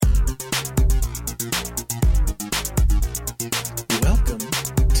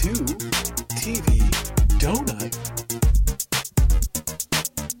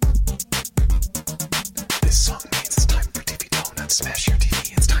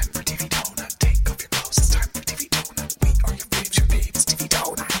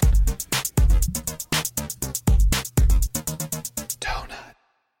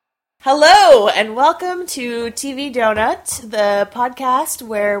Hello, and welcome to TV Donut, the podcast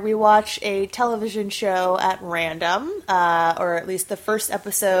where we watch a television show at random, or at least the first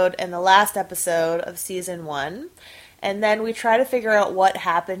episode and the last episode of season 1, and then we try to figure out what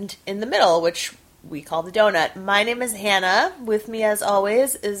happened in the middle, which we call the donut. My name is Hannah. With me, as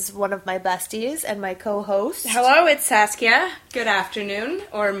always, is one of my besties and my co-host. Hello, it's Saskia. Good afternoon,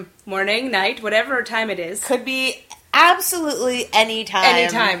 or morning, night, whatever time it is. Could be absolutely any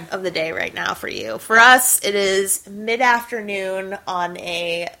time of the day right now for you. For us, it is mid-afternoon on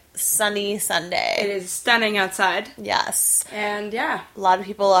a sunny Sunday. It is stunning outside. Yes. And yeah. A lot of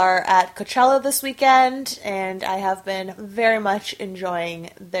people are at Coachella this weekend, and I have been very much enjoying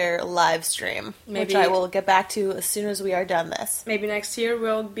their live stream, which I will get back to as soon as we are done this. Maybe next year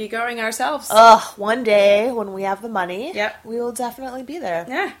we'll be going ourselves. One day when we have the money, we will definitely be there.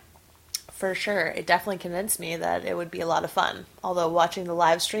 Yeah. For sure. It definitely convinced me that it would be a lot of fun. Although watching the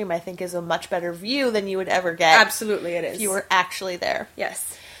live stream, I think, is a much better view than you would ever get. Absolutely it is. If you were actually there.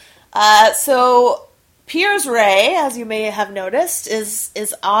 Yes. So, Piers Ray, as you may have noticed,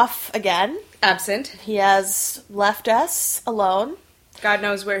 is off again. Absent. He has left us alone. God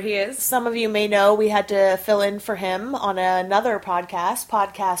knows where he is. Some of you may know we had to fill in for him on another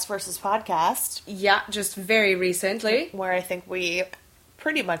podcast versus podcast. Yeah, just very recently. Where I think we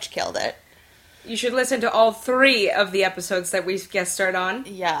pretty much killed it. You should listen to all 3 of the episodes that we guest starred on.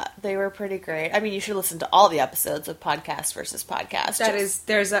 Yeah, they were pretty great. I mean, you should listen to all the episodes of Podcast versus Podcast.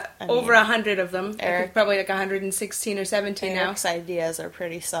 There's over 100 of them. Eric, probably like 116 or 17 now. Eric's ideas are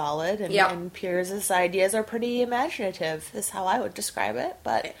pretty solid, and Piers' ideas are pretty imaginative, is how I would describe it.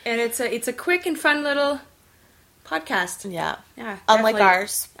 But and it's a quick and fun little podcast. Yeah. Yeah. Unlike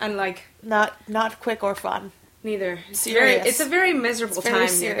ours. Not quick or fun. Neither. Serious. It's a very miserable time,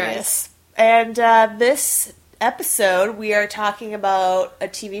 you guys. And this episode, we are talking about a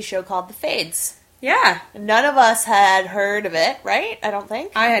TV show called The Fades. Yeah. None of us had heard of it, right? I don't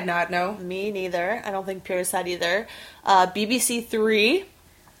think. I had not, no. Me neither. I don't think Piers had either. BBC 3.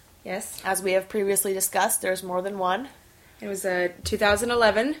 Yes. As we have previously discussed, there's more than one. It was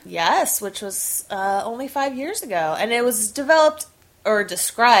 2011. Yes, which was only 5 years ago. And it was developed, or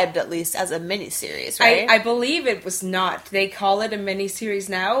described at least, as a miniseries, right? I believe it was not. They call it a miniseries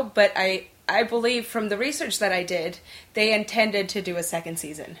now, but I believe from the research that I did, they intended to do a second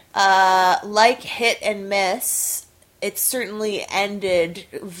season. Like Hit and Miss, it certainly ended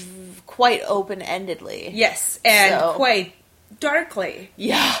quite open-endedly. Yes, and quite darkly.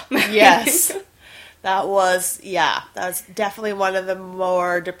 Yeah, yes. That was definitely one of the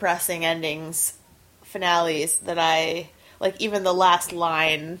more depressing finales that like, even the last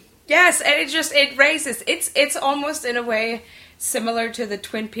line. Yes, and it raises. It's almost in a way similar to the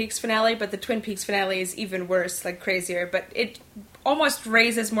Twin Peaks finale, but the Twin Peaks finale is even worse, like crazier. But it almost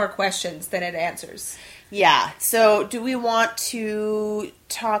raises more questions than it answers. Yeah. So, do we want to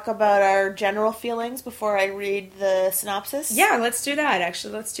talk about our general feelings before I read the synopsis? Yeah, let's do that.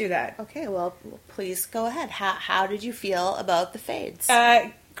 Actually, let's do that. Okay. Well, please go ahead. How did you feel about The Fades?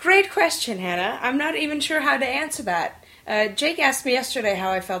 Great question, Hannah. I'm not even sure how to answer that. Jake asked me yesterday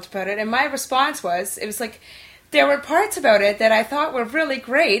how I felt about it, and my response was, it was like, there were parts about it that I thought were really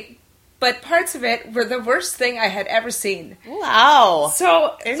great, but parts of it were the worst thing I had ever seen. Wow.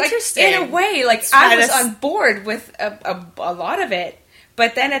 So, interesting. Like, in a way, like, I was on board with a lot of it,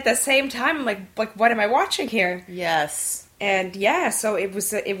 but then at the same time, I'm like, what am I watching here? Yes. And yeah, so it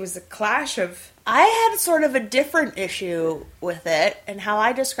was a clash of... I had sort of a different issue with it, and how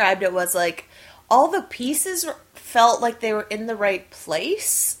I described it was, like, all the pieces felt like they were in the right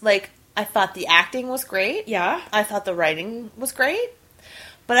place. Like, I thought the acting was great. Yeah. I thought the writing was great.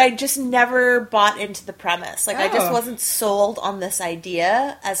 But I just never bought into the premise. Like, I just wasn't sold on this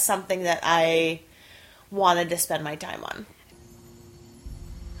idea as something that I wanted to spend my time on.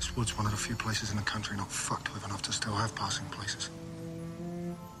 This wood's one of the few places in the country not fucked with enough to still have passing places.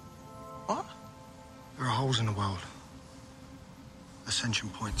 What? There are holes in the world. Ascension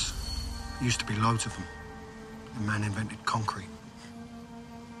points. Used to be loads of them. The man invented concrete.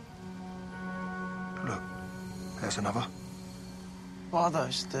 Look, there's another. What are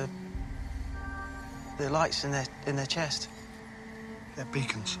those? The lights in their chest? They're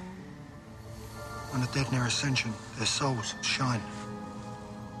beacons. When the dead near ascension, their souls shine.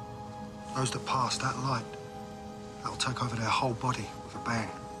 Those that pass that light, that'll take over their whole body with a bang.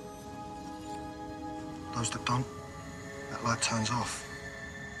 Those that don't, that light turns off.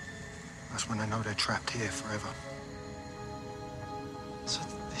 That's when they know they're trapped here forever. So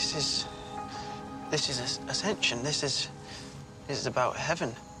this is ascension. This is about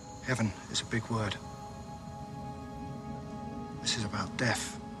heaven. Heaven is a big word. This is about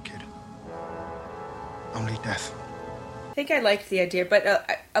death, kid. Only death. I think I liked the idea, but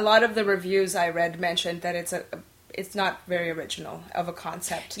a lot of the reviews I read mentioned that it's not very original of a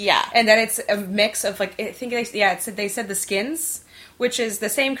concept. Yeah. And that it's a mix of, like, I think they said The Skins, which is the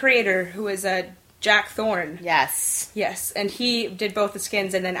same creator who is Jack Thorne. Yes. Yes, and he did both The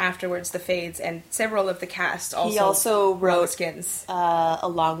Skins and then afterwards The Fades, and several of the cast also. He also wrote The Skins. A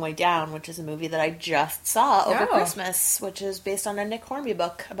Long Way Down, which is a movie that I just saw over Oh. Christmas, which is based on a Nick Hornby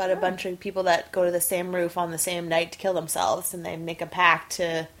book about a bunch of people that go to the same roof on the same night to kill themselves, and they make a pact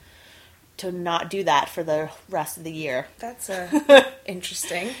to not do that for the rest of the year. That's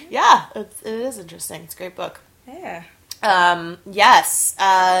interesting. Yeah, it is interesting. It's a great book. Yeah. Yes.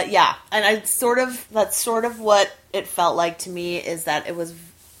 Yeah. And that's sort of what it felt like to me, is that it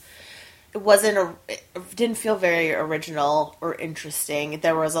didn't feel very original or interesting.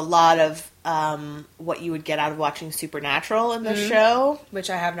 There was a lot of, what you would get out of watching Supernatural in the show.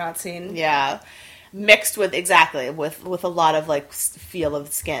 Which I have not seen. Yeah. Mixed with a lot of, like, feel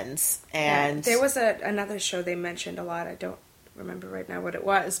of Skins. And there was another show they mentioned a lot. I don't remember right now what it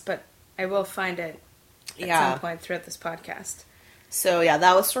was, but I will find it at some point throughout this podcast. So, yeah,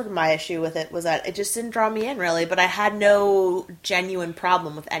 that was sort of my issue with it, was that it just didn't draw me in, really. But I had no genuine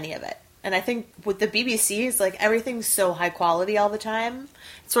problem with any of it. And I think with the BBC, it's like everything's so high quality all the time.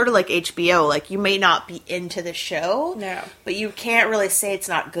 It's sort of like HBO. Like, you may not be into the show, No. but you can't really say it's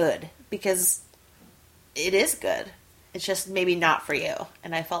not good, because it is good. It's just maybe not for you.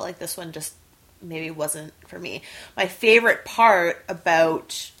 And I felt like this one just maybe wasn't for me. My favorite part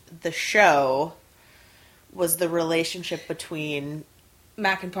about the show was the relationship between...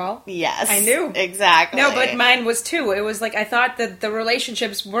 Mac and Paul? Yes. I knew. Exactly. No, but mine was too. It was like, I thought that the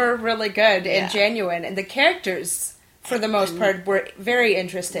relationships were really good and genuine, and the characters, for the most part, were very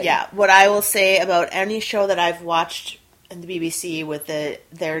interesting. Yeah. What I will say about any show that I've watched in the BBC with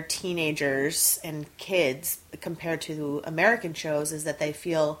their teenagers and kids compared to American shows is that they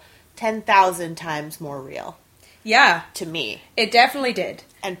feel 10,000 times more real. Yeah. To me. It definitely did.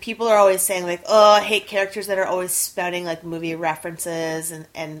 And people are always saying, like, oh, I hate characters that are always spouting, like, movie references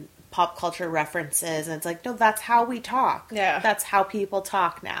and pop culture references. And it's like, no, that's how we talk. Yeah. That's how people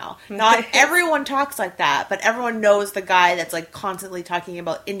talk now. Not everyone talks like that, but everyone knows the guy that's, like, constantly talking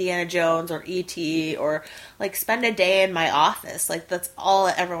about Indiana Jones or E.T. or, like, spend a day in my office. Like, that's all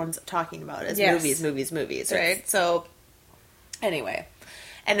everyone's talking about is movies, right? So, anyway.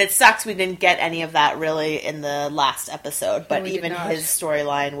 And it sucks we didn't get any of that really in the last episode, but even his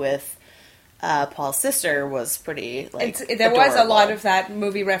storyline with Paul's sister was pretty, like, there was a lot of that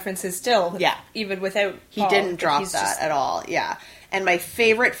movie references still. Yeah. Even without He didn't drop that at all, yeah. And my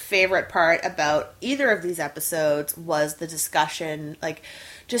favorite part about either of these episodes was the discussion, like,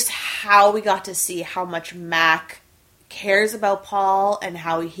 just how we got to see how much Mac cares about Paul and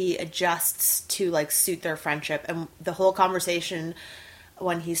how he adjusts to, like, suit their friendship. And the whole conversation...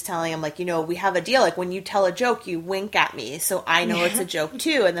 when he's telling him, like, you know, we have a deal. Like, when you tell a joke, you wink at me, so I know it's a joke,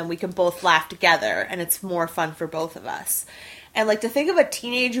 too, and then we can both laugh together, and it's more fun for both of us. And, like, to think of a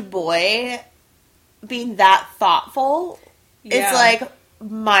teenage boy being that thoughtful, it's, like,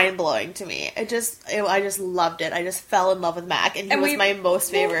 mind-blowing to me. I just loved it. I just fell in love with Mac, and he was my most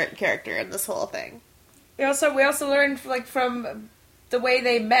favorite character in this whole thing. We also learned, like, from... the way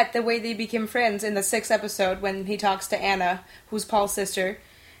they met, the way they became friends in the 6th episode when he talks to Anna, who's Paul's sister,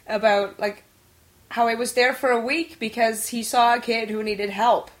 about, like, how he was there for a week because he saw a kid who needed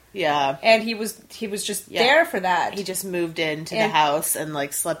help. Yeah. And he was just there for that. He just moved into the house and,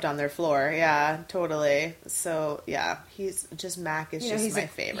 like, slept on their floor. Yeah, totally. So, yeah, Mac is just my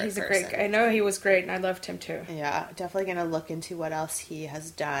favorite he's person. a great guy. I know he was great, and I loved him, too. Yeah, definitely going to look into what else he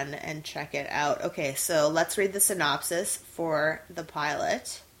has done and check it out. Okay, so let's read the synopsis for the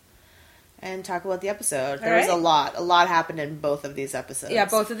pilot and talk about the episode. There was a lot. A lot happened in both of these episodes. Yeah,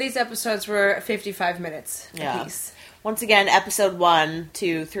 both of these episodes were 55 minutes apiece. Once again, episode 1,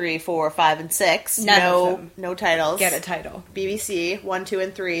 2, 3, 4, 5, and 6. No titles. Get a title. BBC 1, 2,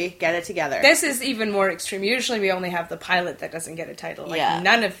 and 3. Get it together. This is even more extreme. Usually we only have the pilot that doesn't get a title. Like,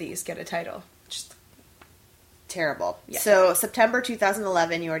 none of these get a title. Just terrible. Yeah. So, September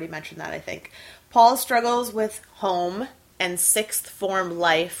 2011, you already mentioned that, I think. Paul struggles with home and sixth form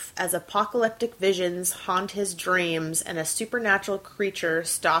life as apocalyptic visions haunt his dreams and a supernatural creature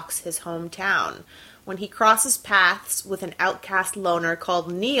stalks his hometown. When he crosses paths with an outcast loner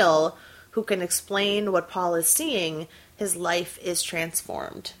called Neil, who can explain what Paul is seeing, his life is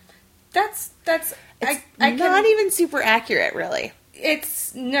transformed. It's not even super accurate, really. It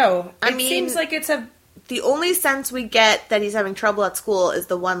seems like it's a The only sense we get that he's having trouble at school is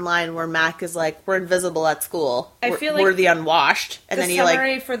the one line where Mac is like, "We're invisible at school. We're the unwashed." And the then he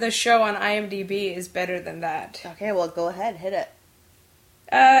summary for the show on IMDb is better than that. Okay, well, go ahead, hit it.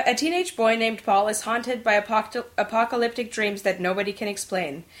 A teenage boy named Paul is haunted by apocalyptic dreams that nobody can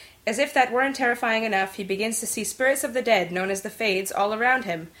explain. As if that weren't terrifying enough, he begins to see spirits of the dead, known as the Fades, all around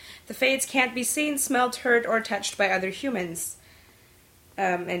him. The Fades can't be seen, smelled, heard, or touched by other humans.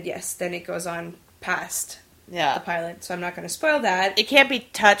 And yes, then it goes on past the pilot, so I'm not going to spoil that. It can't be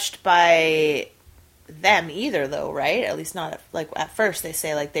touched by them either, though, right? At least not, like, at first they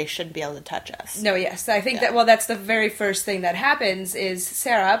say, like, they shouldn't be able to touch us. No, yes. I think that, well, that's the very first thing that happens is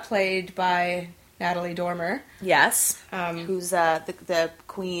Sarah, played by Natalie Dormer. Yes. Who's the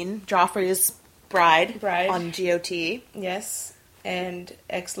queen, Joffrey's bride. On GOT. Yes. And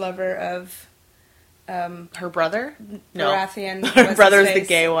ex-lover of... her brother? Baratheon. Her brother's the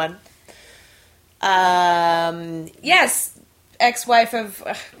gay one. Yes. Ex-wife of...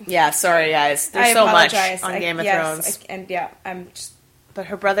 yeah, sorry, guys. There's so much on Game of Thrones. I'm just... But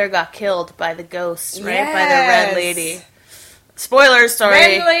her brother got killed by the ghost, right? By the Red Lady. Spoilers, sorry.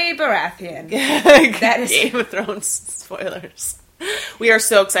 Renly Baratheon. That is Game of Thrones spoilers. We are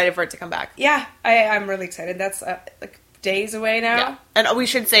so excited for it to come back. Yeah, I'm really excited. That's like days away now. Yeah. And we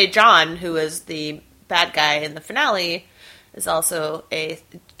should say Jon, who is the bad guy in the finale, is also a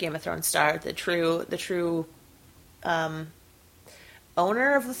Game of Thrones star. The true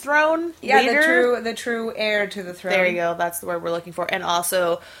owner of the throne. Yeah, leader. the true heir to the throne. There you go. That's the word we're looking for. And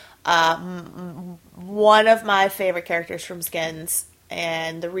also, one of my favorite characters from Skins,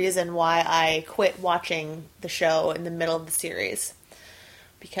 and the reason why I quit watching the show in the middle of the series,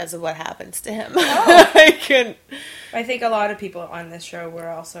 because of what happens to him. Oh. I think a lot of people on this show were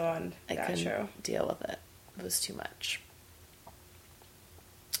also on that show. I couldn't deal with it. It was too much.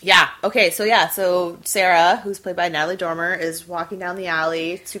 Yeah. Okay. So Sarah, who's played by Natalie Dormer, is walking down the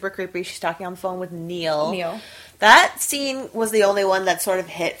alley. Super creepy. She's talking on the phone with Neil. That scene was the only one that sort of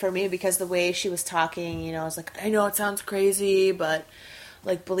hit for me because the way she was talking, you know, I was like, I know it sounds crazy, but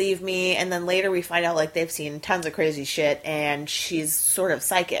like, believe me. And then later we find out like they've seen tons of crazy shit and she's sort of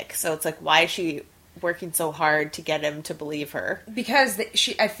psychic. So it's like, why is she working so hard to get him to believe her? Because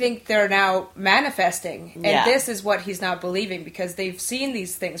I think they're now manifesting, and this is what he's not believing because they've seen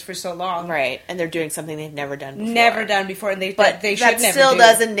these things for so long, right? And they're doing something they've never done before. And they that still do.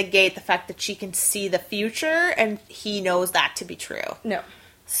 Doesn't negate the fact that she can see the future, and he knows that to be true. No.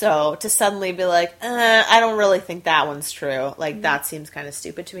 So to suddenly be like, I don't really think that one's true. Like, that seems kind of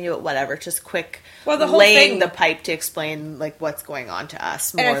stupid to me, but whatever. Just quick the whole laying the pipe to explain, like, what's going on to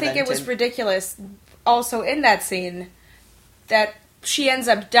us. And I think it was ridiculous also in that scene that she ends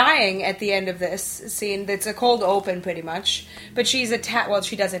up dying at the end of this scene. That's a cold open, pretty much. But she's attacked. Well,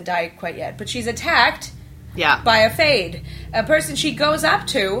 she doesn't die quite yet, but she's attacked by a Fade. A person she goes up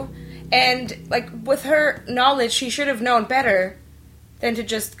to, and, like, with her knowledge, she should have known better than to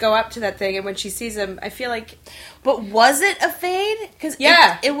just go up to that thing, and when she sees him, I feel like... But was it a Fade? Because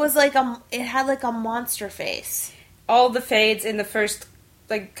it was like it had like a monster face. All the Fades in the first,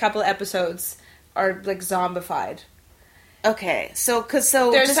 like, couple of episodes are, like, zombified. Okay, so there's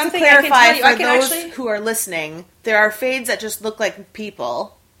just something to clarify I can for those who are listening, there are Fades that just look like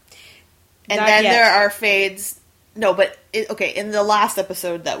people, and Not then yet. there are Fades... No, but, in the last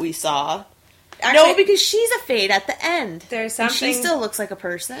episode that we saw... Actually, no, because she's a Fade at the end. There's and something... she still looks like a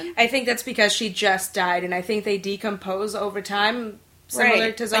person. I think that's because she just died, and I think they decompose over time,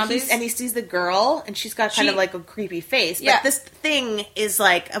 similar to zombies. And he sees the girl, and she's got kind of like a creepy face. But this thing is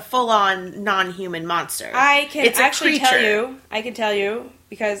like a full-on non-human monster. I can it's actually a creature. I can tell you,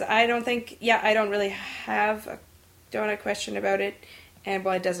 because I don't really have a donut question about it. And,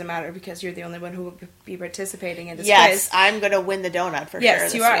 well, it doesn't matter because you're the only one who will be participating in this quiz. I'm going to win the donut for sure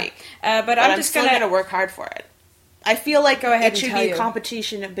this you are. week. But I'm just still going to work hard for it. I feel like it should be a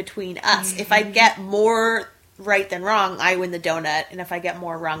competition between us. If I get more right than wrong, I win the donut. And if I get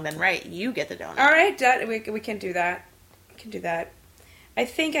more wrong than right, you get the donut. All right, we can do that. We can do that. I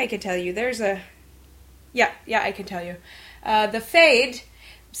think I can tell you. There's a... Yeah, I can tell you. The Fade,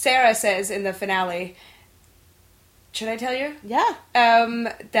 Sarah says in the finale... Should I tell you? Yeah.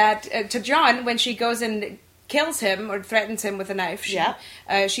 That to Jon, when she goes and kills him or threatens him with a knife,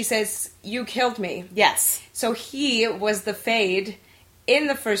 she says, "You killed me." Yes. So he was the Fade in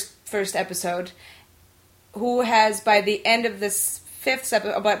the first episode, who has by the end of this fifth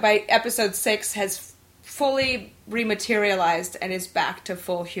episode, by episode 6, has fully rematerialized and is back to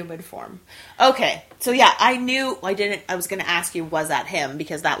full human form. Okay. So I knew I was going to ask you, was that him?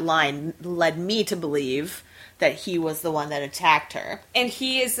 Because that line led me to believe that he was the one that attacked her. And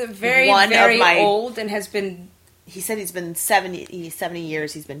he is very, One of very my- old and has been... He said he's been 70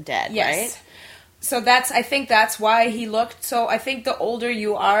 years he's been dead, Yes. right? So I think that's why he looked so... I think the older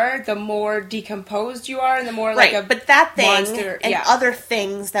you are, the more decomposed you are, and the more like Right, a but that thing monster. and Yeah. other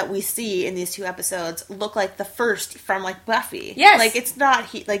things that we see in these 2 episodes look like the first from, like, Buffy. Yes. Like, it's not...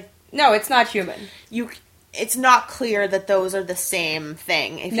 No, it's not human. It's not clear that those are the same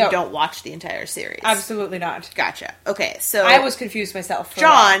thing if No. you don't watch the entire series. Absolutely not. Gotcha. Okay, so... I was confused myself. For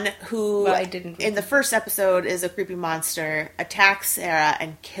John, who Well, I didn't in the first episode is a creepy monster, attacks Sarah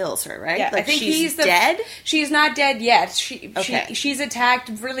and kills her, right? Yeah, like I think she's he's dead? She's not dead yet. Okay. She's attacked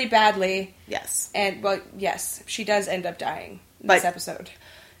really badly, Yes. and well, yes, she does end up dying in But- this episode.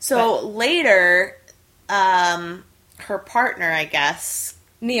 So later, her partner, I guess,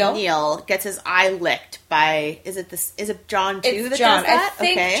 Neil gets his eye licked by is it John too it's that John. does that? I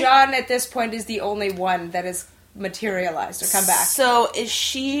think Okay. John at this point is the only one that has materialized or come back. So is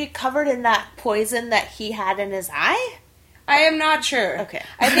she covered in that poison that he had in his eye? I am not sure. Okay.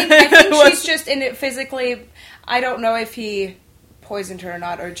 I think she's just in it physically. I don't know if he poisoned her or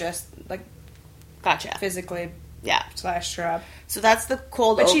not, or just like Gotcha. physically Yeah. slashed her up. So that's the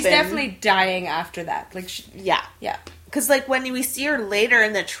cold But open. she's definitely dying after that. Like, Yeah. yeah. Because, like, when we see her later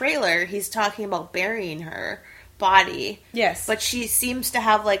in the trailer, he's talking about burying her body. Yes. But she seems to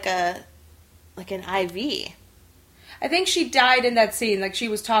have, like, an IV. I think she died in that scene. Like, she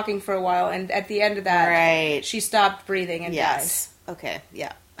was talking for a while, and at the end of that, Right. she stopped breathing and Yes. Okay,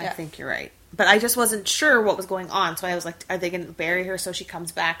 yeah. I Yeah. think you're right. But I just wasn't sure what was going on, so I was like, are they going to bury her so she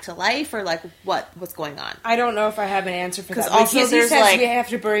comes back to life, or, like, what's going on? died. I don't know if I have an answer for that. 'Cause also he there's, says like, we have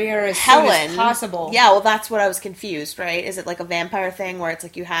to bury her as Helen. soon as possible. Yeah, well, that's what I was confused, right? Is it like a vampire thing where it's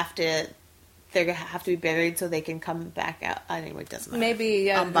like they have to be buried so they can come back out? Anyway, it doesn't matter. Maybe,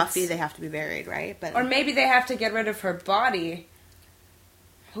 yeah, on Buffy, that's- they have to be buried, right? But Or maybe they have to get rid of her body.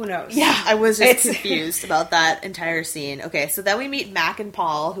 Who knows? yeah, I was just It's- confused about that entire scene. Okay, so then we meet Mac and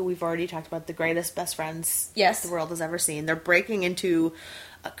Paul, who we've already talked about, the greatest best friends Yes. the world has ever seen. They're breaking into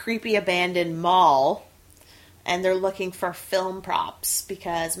a creepy abandoned mall, and they're looking for film props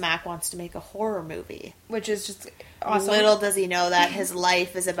because Mac wants to make a horror movie. Which is just awesome. Little does he know that his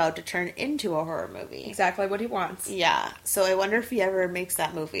life is about to turn into a horror movie. Exactly what he wants. Yeah, so I wonder if he ever makes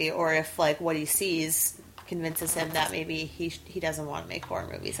that movie, or if, like, what he sees convinces him that maybe he doesn't want to make horror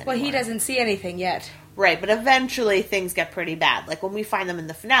movies anymore. Well, he doesn't see anything yet. Right, but eventually things get pretty bad. Like, when we find them in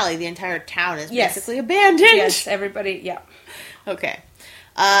the finale, the entire town is Yes. basically abandoned. Yes, everybody, yeah. Okay.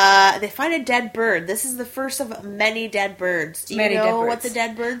 They find a dead bird. This is the first of many dead birds. Do you Many dead know birds. what the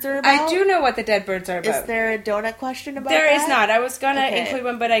dead birds are about? I do know what the dead birds are about. Is there a donut question about There that? is not. I was gonna Okay. include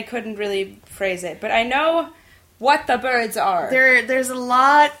one, but I couldn't really phrase it. But I know what the birds are. There's a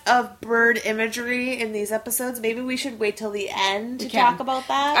lot of bird imagery in these episodes. Maybe we should wait till the end to We can. talk about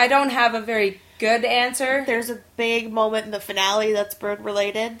that. I don't have a very good answer. There's a big moment in the finale that's bird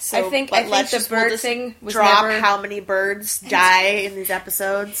related. So I think but let's the just- we'll bird just thing was drop never- how many birds die in these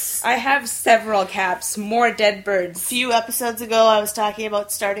episodes. I have several caps, more dead A birds. few episodes ago, I was talking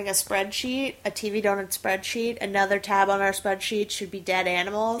about starting a spreadsheet, a TV Donut spreadsheet. Another tab on our spreadsheet should be dead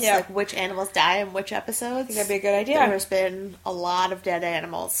animals, Yeah. like which animals die in which episodes. I think that'd be a good idea. There's been a lot of dead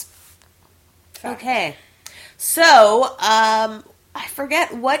animals. Fact. Okay, so I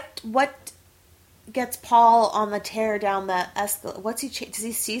forget what gets Paul on the tear down the escalator. What's he? Does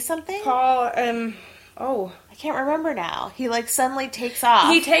he see something? Paul, I can't remember now. He like suddenly takes off.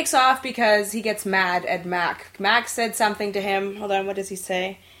 he takes off because he gets mad at Mac. Mac said something to him. Hold on, what does he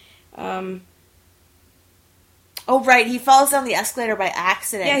say? Oh right, he falls down the escalator by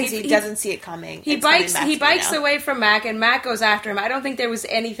accident Yeah, because he doesn't see it coming. He It's coming bikes. back He to me bikes now. away from Mac, and Mac goes after him. I don't think there was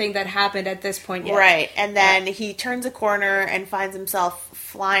anything that happened at this point yet. Right, and then he turns a corner and finds himself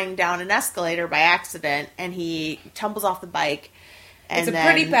flying down an escalator by accident, and he tumbles off the bike. And It's a then-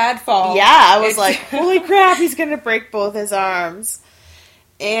 pretty bad fall. Yeah, I was It's- like, holy crap, he's going to break both his arms.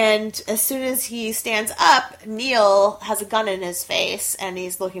 And as soon as he stands up, Neil has a gun in his face, and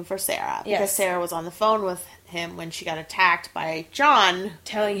he's looking for Sarah. Because Yes. Sarah was on the phone with him when she got attacked by John.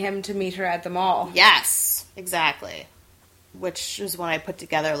 telling him to meet her at the mall. Yes, exactly. Which is when I put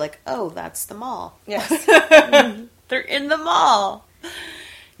together, like, oh, that's the mall. Yes. They're in the mall.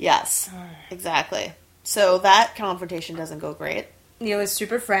 Yes, exactly. So that confrontation doesn't go great. Neil is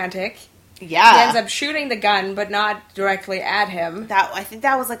super frantic. Yeah. He ends up shooting the gun, but not directly at him. I think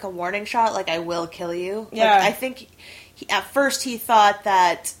that was like a warning shot, like, I will kill you. Yeah. Like, I think at first he thought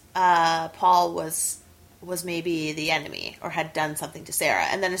that Paul was was maybe the enemy or had done something to Sarah.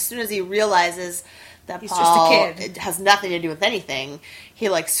 And then as soon as he realizes that He's Paul just a kid. it has nothing to do with anything, he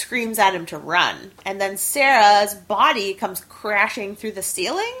like screams at him to run. And then Sarah's body comes crashing through the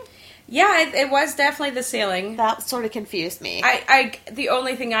ceiling. Yeah, it was definitely the ceiling. That sort of confused me. The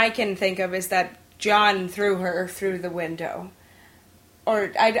only thing I can think of is that John threw her through the window.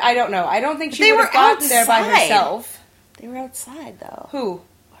 Or, I don't know. I don't think she They would were have gotten there by outside. herself. They were outside though. Who?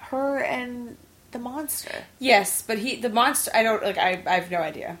 Her and the monster. Yes, but the monster, I have no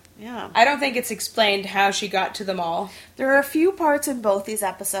idea. Yeah. I don't think it's explained how she got to the mall. There are a few parts in both these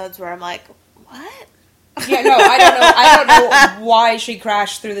episodes where I'm like, what? Yeah, no, I don't know. I don't know why she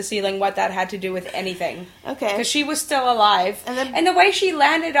crashed through the ceiling, what that had to do with anything. Okay. Because she was still alive. And the way she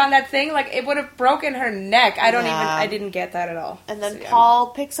landed on that thing, like, it would have broken her neck. Yeah. I didn't get that at all. And then So, yeah. Paul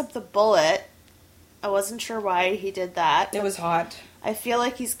picks up the bullet. I wasn't sure why he did that. It was hot. I feel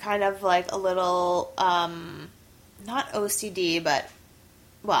like he's kind of like a little, not OCD, but,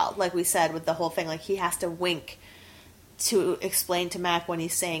 well, like we said with the whole thing, like he has to wink to explain to Mac when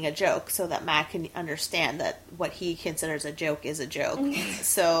he's saying a joke so that Mac can understand that what he considers a joke is a joke.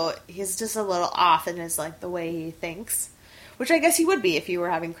 So he's just a little off in his, like, the way he thinks. Which I guess he would be if you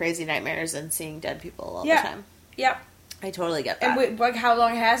were having crazy nightmares and seeing dead people all the time. Yep. I totally get that. And like, how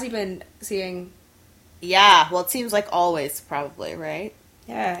long has he been seeing? Yeah, well, it seems like always, probably, right?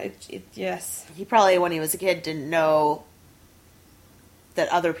 Yeah, yes. He probably, when he was a kid, didn't know that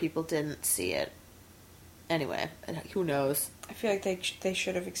other people didn't see it. Anyway, who knows? I feel like they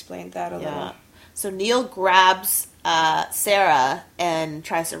should have explained that a little. So Neil grabs Sarah and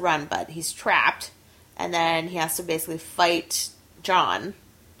tries to run, but he's trapped. And then he has to basically fight John,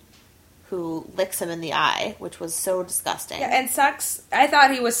 who licks him in the eye, which was so disgusting. Yeah, and sucks. I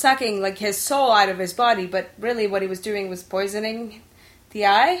thought he was sucking like his soul out of his body, but really what he was doing was poisoning the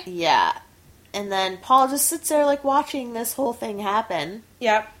eye. Yeah. And then Paul just sits there like watching this whole thing happen.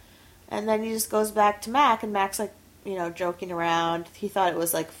 Yep. And then he just goes back to Mac, and Mac's like, you know, joking around. He thought it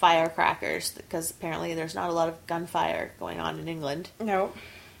was like firecrackers, because apparently there's not a lot of gunfire going on in England. No.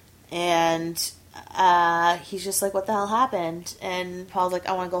 And he's just like, what the hell happened? And Paul's like,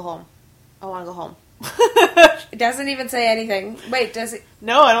 I want to go home. I want to go home. It doesn't even say anything. Wait, does it?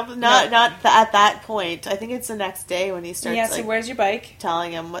 No, I don't. Not at that point. I think it's the next day when he starts. Yeah. So like, where's your bike?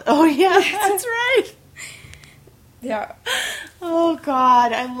 telling him what. Oh yeah, that's right. Yeah. Oh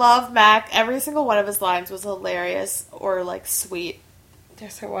God, I love Mac. Every single one of his lines was hilarious or like sweet.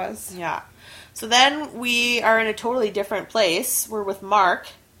 Yes, it was. Yeah. So then we are in a totally different place. We're with Mark.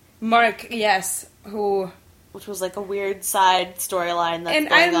 Mark, yes, Which was like a weird side storyline that's and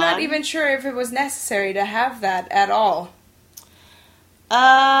going I'm on. not even sure if it was necessary to have that at all. Yeah,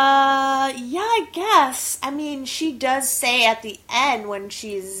 I guess. I mean, she does say at the end when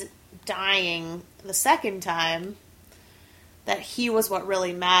she's dying the second time that he was what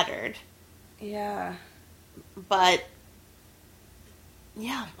really mattered. Yeah. But,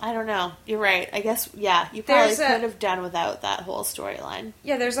 yeah, I don't know. You're right. I guess, yeah, you probably could have done without that whole storyline.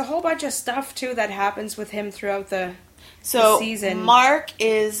 Yeah, there's a whole bunch of stuff, too, that happens with him throughout the season. Mark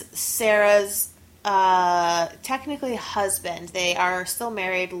is Sarah's technically husband. They are still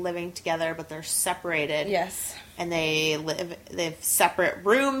married, living together, but they're separated. Yes. And they have separate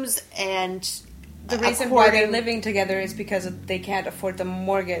rooms, and the reason why they're living together is because they can't afford the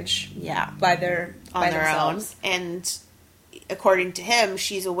mortgage by themselves. Own. And according to him,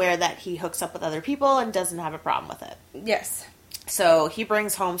 she's aware that he hooks up with other people and doesn't have a problem with it. Yes. So he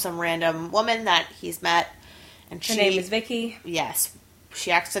brings home some random woman that he's met, and her name is Vicky. Yes.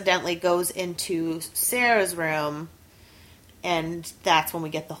 She accidentally goes into Sarah's room, and that's when we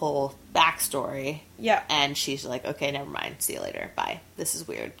get the whole backstory. Yeah. And she's like, okay, never mind. See you later. Bye. This is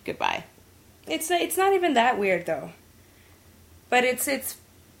weird. Goodbye. It's not even that weird, though. But it's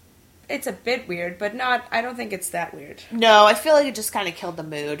a bit weird, but not. I don't think it's that weird. No, I feel like it just kind of killed the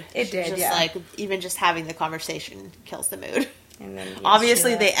mood. It did, just yeah. Like, even just having the conversation kills the mood. And then,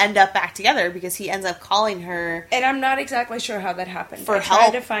 obviously, they end up back together because he ends up calling her. And I'm not exactly sure how that happened. For I help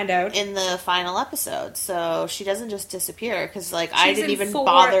tried to find out in the final episode. So she doesn't just disappear because, like, I didn't in even 4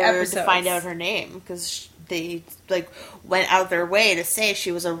 bother episodes. to find out her name because they like went out their way to say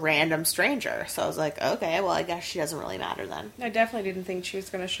she was a random stranger. So I was like, okay, well, I guess she doesn't really matter then. I definitely didn't think she was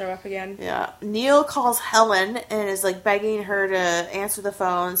going to show up again. Yeah. Neil calls Helen and is like begging her to answer the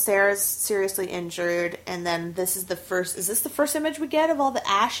phone. Sarah's seriously injured, and then this is the first. Is this the first image we get of all the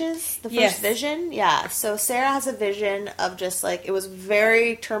ashes? The first vision? Yeah. So Sarah has a vision of just like it was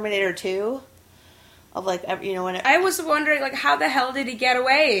very Terminator 2. Of like, you know, when I was wondering, like, how the hell did he get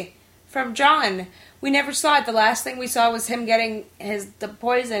away from John. We never saw it. The last thing we saw was him getting the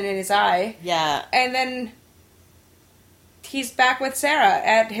poison in his eye. Yeah. And then he's back with Sarah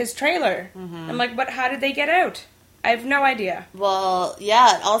at his trailer. I'm like, but how did they get out? I have no idea. Well,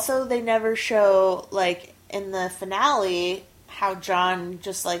 yeah. Also, they never show, like, in the finale, how John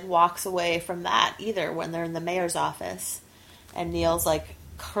just, like, walks away from that either when they're in the mayor's office. And Neil's, like,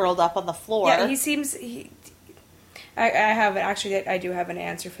 curled up on the floor. Yeah, he seems... I do have an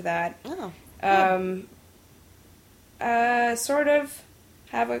answer for that. Oh. Sort of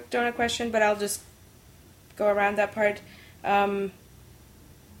have a donut question, but I'll just go around that part. Damn,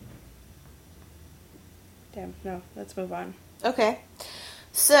 no, let's move on. Okay.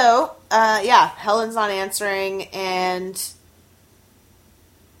 So, Helen's not answering, and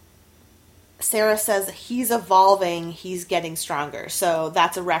Sarah says he's evolving, he's getting stronger. So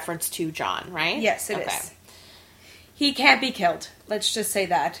that's a reference to John, right? Yes, it is. He can't be killed. Let's just say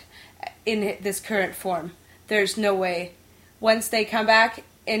that. In this current form. There's no way. Once they come back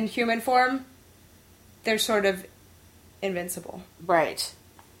in human form, they're sort of invincible. Right.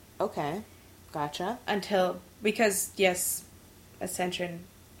 Okay. Gotcha. Because, yes, Ascension.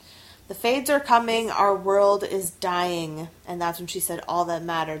 The Fades are coming, our world is dying. And that's when she said all that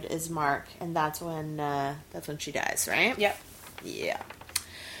mattered is Mark. And that's when she dies, right? Yep. Yeah.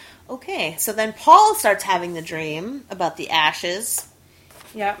 Okay, so then Paul starts having the dream about the ashes.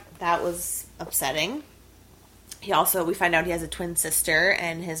 Yep. That was upsetting. We find out he has a twin sister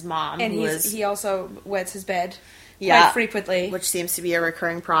and his mom. And he also wets his bed quite frequently. Which seems to be a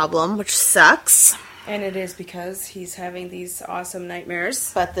recurring problem, which sucks. And it is because he's having these awesome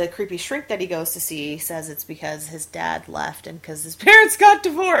nightmares. But the creepy shrink that he goes to see says it's because his dad left and because his parents got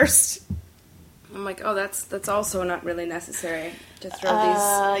divorced. I'm like, oh, that's also not really necessary to throw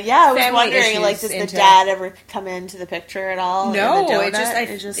these. I was wondering, like, does the dad ever come into the picture at all? No,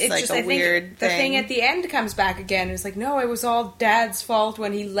 it's just like a weird thing. The thing at the end comes back again. It's like, no, it was all Dad's fault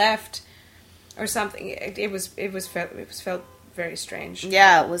when he left, or something. It felt very strange.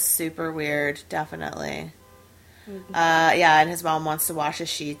 Yeah, it was super weird, definitely. Mm-hmm. And his mom wants to wash his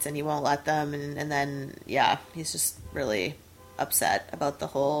sheets, and he won't let them, and then he's just really upset about the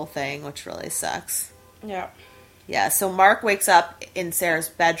whole thing, which really sucks. Yeah. Yeah, so Mark wakes up in Sarah's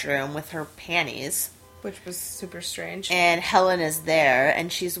bedroom with her panties. Which was super strange. And Helen is there,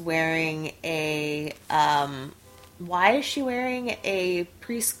 and she's wearing a, why is she wearing a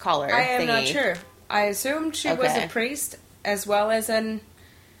priest collar I am thingy? not sure. I assumed she was a priest, as well as an...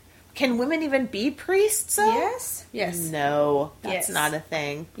 Can women even be priests, though? Yes. Yes. No, that's not a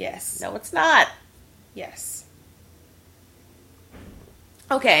thing. Yes. No, it's not. Yes.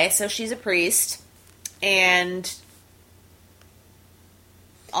 Okay, so she's a priest, and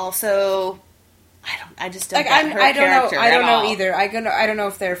also, I just don't get her character I don't at know all. either. I don't know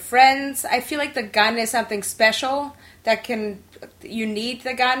if they're friends. I feel like the gun is something special you need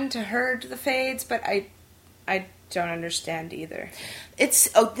the gun to herd the Fades, but I don't understand either. This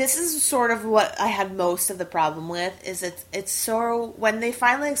is sort of what I had most of the problem with, is it's so, when Neil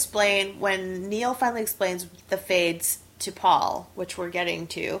finally explains the Fades to Paul, which we're getting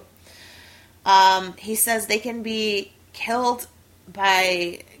to, he says they can be killed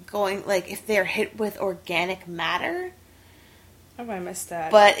by going, like, if they're hit with organic matter. Oh, I missed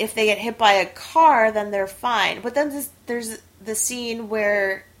that. But if they get hit by a car, then they're fine. But then there's the scene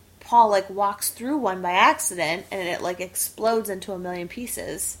where Paul, like, walks through one by accident, and it, like, explodes into a million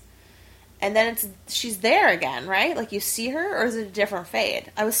pieces. And then she's there again, right? Like, you see her, or is it a different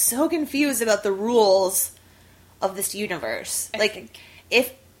Fade? I was so confused about the rules of this universe.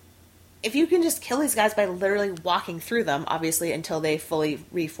 If you can just kill these guys by literally walking through them, obviously, until they fully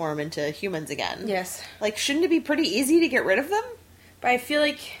reform into humans again. Yes. Like, shouldn't it be pretty easy to get rid of them? But I feel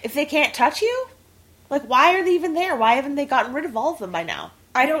like... If they can't touch you? Like, why are they even there? Why haven't they gotten rid of all of them by now?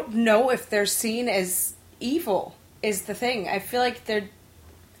 I don't know if they're seen as evil, is the thing. I feel like they're...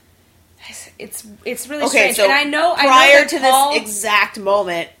 It's really strange. So and I know prior to Paul, this exact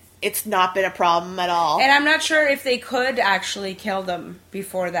moment, it's not been a problem at all. And I'm not sure if they could actually kill them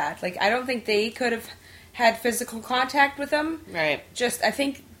before that. Like, I don't think they could have had physical contact with them. Right. I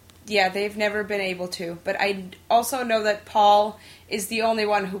think, they've never been able to. But I also know that Paul is the only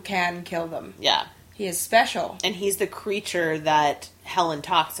one who can kill them. Yeah. He is special. And he's the creature that Helen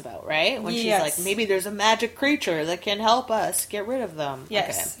talks about, right? When she's like, maybe there's a magic creature that can help us get rid of them.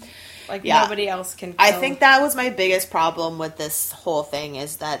 Yes. Okay. Like, nobody else can kill. I think that was my biggest problem with this whole thing,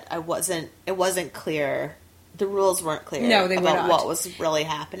 is that it wasn't clear. The rules weren't clear about what was really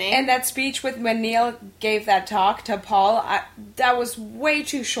happening. And that speech when Neil gave that talk to Paul, that was way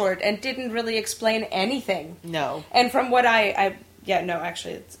too short and didn't really explain anything. No. And from what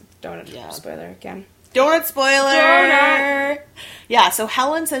actually, donut spoiler again. Donut spoiler! Donut! Yeah, so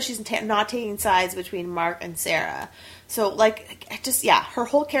Helen says she's not taking sides between Mark and Sarah. So, like, her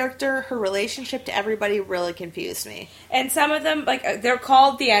whole character, her relationship to everybody really confused me. And some of them, like, they're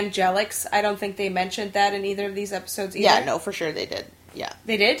called the Angelics. I don't think they mentioned that in either of these episodes either. Yeah, no, for sure they did. Yeah.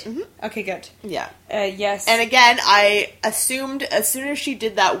 They did? Mm-hmm. Okay, good. Yeah. Yes. And again, I assumed as soon as she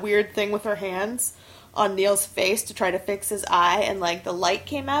did that weird thing with her hands on Neil's face to try to fix his eye and, like, the light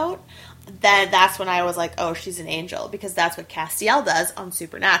came out, then that's when I was like, oh, she's an angel, because that's what Castiel does on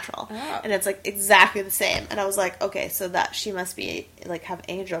Supernatural. Oh. And it's, like, exactly the same. And I was like, okay, so that she must be, like, have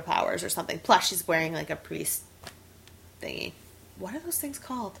angel powers or something. Plus, she's wearing, like, a priest thingy. What are those things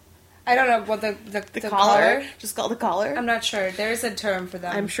called? I don't know what the collar? Just called the collar? I'm not sure. There's a term for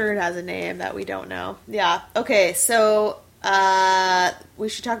them. I'm sure it has a name that we don't know. Yeah. Okay, so we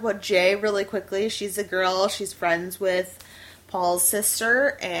should talk about Jay really quickly. She's a girl. She's friends with Paul's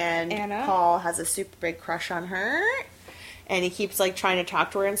sister, and Anna. Paul has a super big crush on her. And he keeps, like, trying to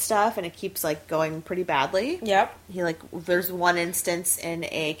talk to her and stuff, and it keeps, like, going pretty badly. Yep. There's one instance in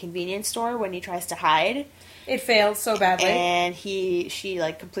a convenience store when he tries to hide. It failed so badly. And she,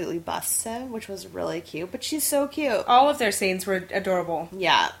 like, completely busts him, which was really cute. But she's so cute. All of their scenes were adorable.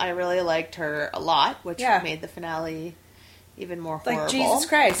 Yeah, I really liked her a lot, which Yeah. made the finale even more Like, horrible. Jesus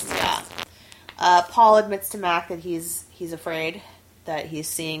Christ. Yeah. Paul admits to Mac that he's afraid, that he's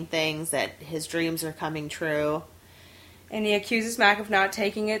seeing things, that his dreams are coming true. And he accuses Mac of not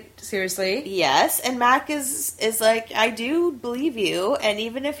taking it seriously. Yes, and Mac is like, I do believe you, and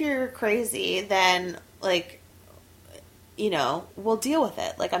even if you're crazy, then, like, you know, we'll deal with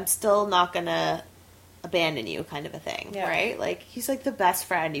it. Like, I'm still not gonna abandon you, kind of a thing, Yeah. right? Like, he's like the best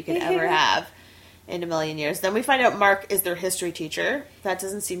friend you could ever have in a million years. Then we find out Mark is their history teacher. That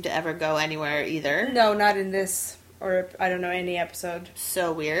doesn't seem to ever go anywhere either. No, not in this, or I don't know, any episode.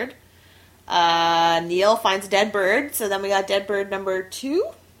 So weird. Neil finds a dead bird, so then we got dead bird number 2?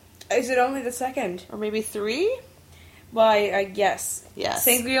 Is it only the second? Or maybe 3? Well, I guess. Yes.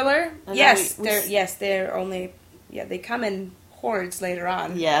 Singular? And Yes, then they're only... Yeah, they come in hordes later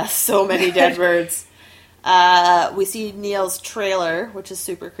on. Yeah, so many dead birds. We see Neil's trailer, which is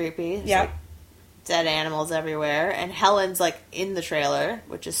super creepy. There's, Yeah. like, dead animals everywhere. And Helen's, like, in the trailer,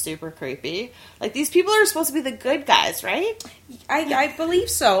 which is super creepy. Like, these people are supposed to be the good guys, right? I believe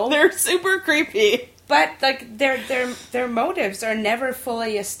so. They're super creepy. But, like, their motives are never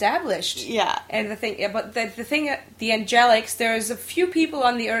fully established. Yeah. And the thing, the Angelics, there's a few people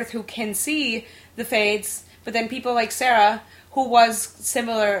on the earth who can see the Fades, but then people like Sarah, who was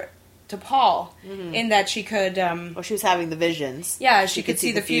similar to Paul, in that she could, Well, she was having the visions. yeah, she could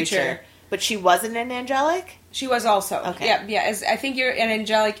see the future. But she wasn't an angelic? She was also. Okay. Yeah. I think you're an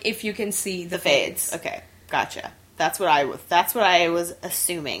angelic if you can see the Fades. Okay, gotcha. That's what I was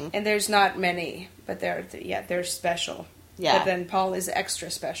assuming. And there's not many, but they're special. Yeah. But then Paul is extra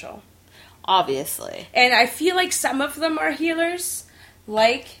special. Obviously. And I feel like some of them are healers,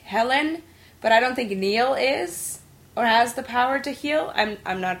 like Helen, but I don't think Neil is or has the power to heal.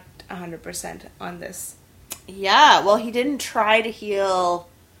 I'm not 100% on this. Yeah, well, he didn't try to heal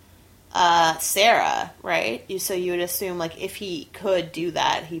Sarah, right? So you would assume, like, if he could do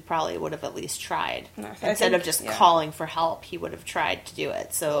that, he probably would have at least tried. Instead of just calling for help, he would have tried to do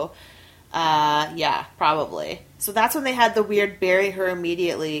it. So, yeah, probably. So that's when they had the weird bury her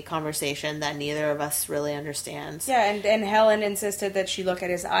immediately conversation that neither of us really understands. Yeah, and Helen insisted that she look at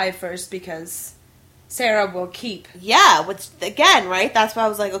his eye first because Sarah will keep. Yeah, which, again, right? That's why I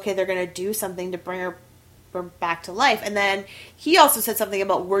was like, okay, they're going to do something to bring her back to life. And then he also said something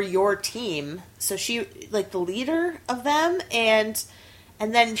about we're your team. So she, like, the leader of them, and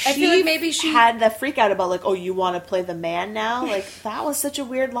then she, I feel like maybe she had the freak out about, like, oh, you want to play the man now? Like, that was such a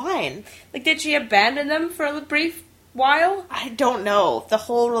weird line. Like, did she abandon them for a brief while? I don't know. The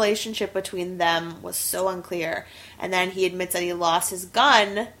whole relationship between them was so unclear. And then he admits that he lost his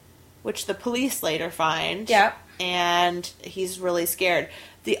gun, which the police later find. Yeah. And he's really scared.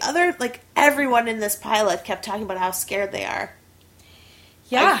 The other, like, everyone in this pilot kept talking about how scared they are.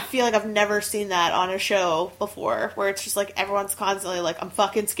 Yeah. I feel like I've never seen that on a show before, where it's just like everyone's constantly like, I'm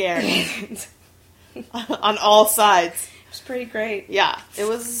fucking scared. On all sides. It was pretty great. Yeah. It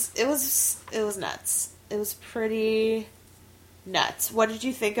was nuts. It was pretty nuts. What did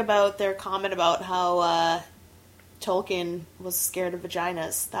you think about their comment about how Tolkien was scared of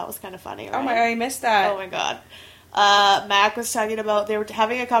vaginas? That was kind of funny, right? Oh my, I missed that. Oh my god. Mac was talking about, they were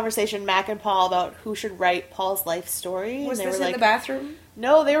having a conversation, Mac and Paul, about who should write Paul's life story. Was and they this were in the bathroom?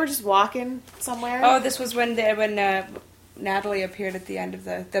 No, they were just walking somewhere. Oh, this was when Natalie appeared at the end of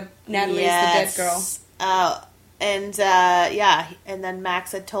the Natalie is the dead girl. And, and then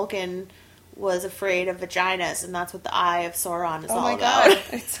Max said Tolkien was afraid of vaginas, and that's what the Eye of Sauron is all about.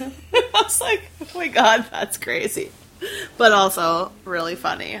 I was like, oh my god, that's crazy. But also really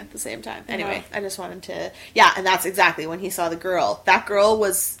funny at the same time. Anyway, I just wanted to... Yeah, and that's exactly when he saw the girl. That girl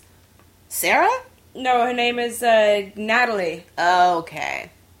was Sarah? No, her name is Natalie. Okay.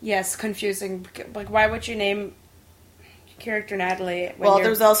 Yes, confusing. Like, why would you name your character Natalie? Well,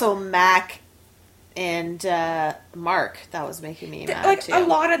 there's also Mac and Mark. That was making me mad, like, too. a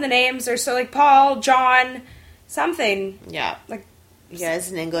lot of the names are so, like, Paul, John, something. Yeah. Like, you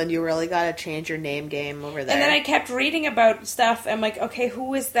guys in England, you really got to change your name game over there. and then I kept reading about stuff. I'm like, okay,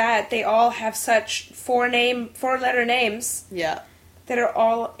 who is that? They all have such four-letter names. Yeah. That are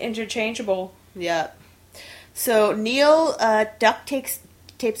all interchangeable. Yeah. So Neil duct tapes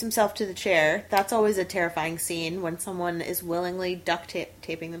himself to the chair. That's always a terrifying scene when someone is willingly duct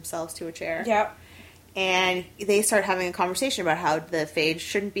taping themselves to a chair. Yeah. And they start having a conversation about how the Fades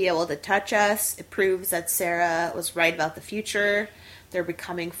shouldn't be able to touch us. It proves that Sarah was right about the future. They're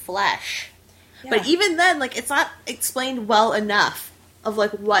becoming flesh. Yeah. But even then, like, it's not explained well enough of,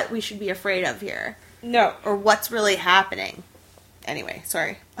 like, what we should be afraid of here. No. Or what's really happening. Anyway,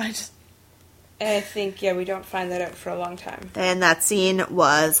 sorry. I think, we don't find that out for a long time. And that scene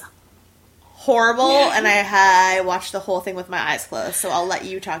was horrible, and I watched the whole thing with my eyes closed, so I'll let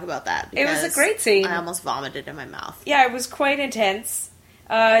you talk about that. It was a great scene. I almost vomited in my mouth. Yeah, it was quite intense.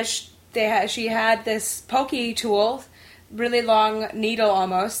 She had this pokey tool, really long needle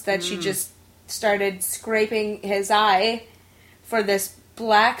almost, that she just started scraping his eye for this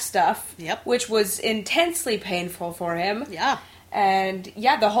black stuff, which was intensely painful for him. Yeah. And,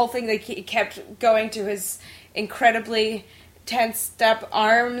 the whole thing, they kept going to his incredibly tensed up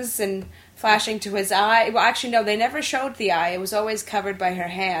arms and flashing to his eye. Well, actually, no, they never showed the eye. It was always covered by her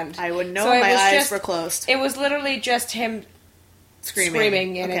hand. I wouldn't know. My eyes were closed. It was literally just him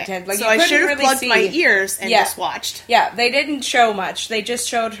screaming in intent. Like, so I should have plugged my ears and just watched. Yeah, they didn't show much. They just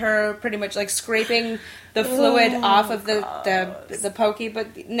showed her pretty much, like, scraping the fluid off of the pokey,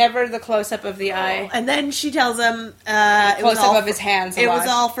 but never the close-up of the eye. And then she tells him close-up of his hands it was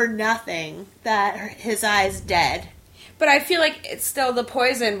all for nothing, that his eye's dead. But I feel like it's still, the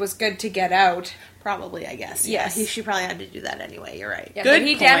poison was good to get out. Probably, I guess. Yes. Yeah, she probably had to do that anyway. You're right. Yeah, good.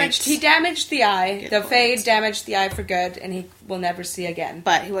 He damaged the eye. The Fade damaged the eye for good, and he will never see again.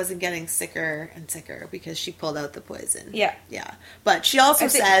 But he wasn't getting sicker and sicker because she pulled out the poison. Yeah. Yeah. But she also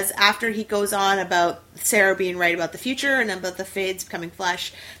says, after he goes on about Sarah being right about the future and about the Fades becoming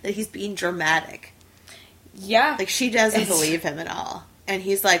flesh, that he's being dramatic. Yeah. Like, she doesn't believe him at all. And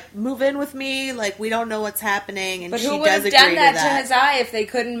he's like, move in with me, like, we don't know what's happening, and but she who does would agree have done that to that. to his eye if they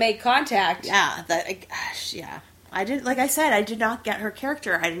couldn't make contact? Yeah, I didn't, like I said, I did not get her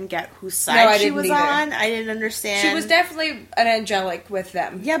character. I didn't get whose side she was on. I didn't understand. She was definitely an angelic with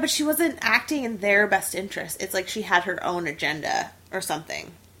them. Yeah, but she wasn't acting in their best interest. It's like she had her own agenda or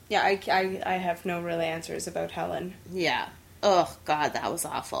something. Yeah, I have no real answers about Helen. Yeah. Oh, God, that was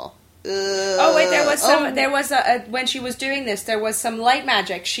awful. Oh wait, there was when she was doing this, there was some light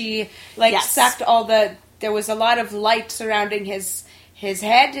magic. She sucked there was a lot of light surrounding his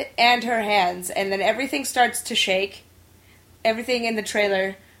head and her hands, and then everything starts to shake. Everything in the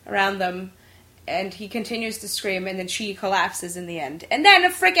trailer around them, and he continues to scream, and then she collapses in the end. And then a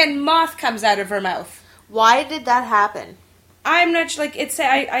freaking moth comes out of her mouth. Why did that happen? I'm not like it's.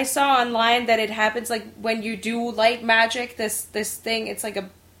 I saw online that it happens like when you do light magic. This thing, it's like a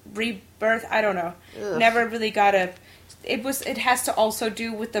rebirth. I don't know. Ugh. Never really got a. It has to also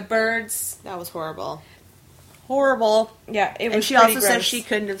do with the birds. That was horrible. Horrible. Yeah, it was. And she also said she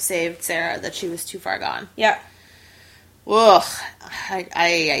couldn't have saved Sarah. That she was too far gone. Yeah. Ugh.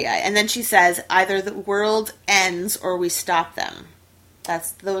 And then she says either the world ends or we stop them.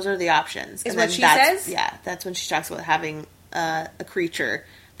 Those are the options. Is what she says? Yeah, that's when she talks about having a creature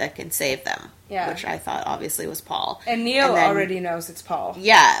that can save them. Yeah. Which I thought obviously was Paul. And Neil already knows it's Paul.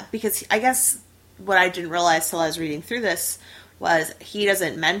 Yeah, because I guess what I didn't realize till I was reading through this was he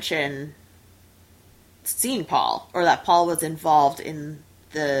doesn't mention seeing Paul or that Paul was involved in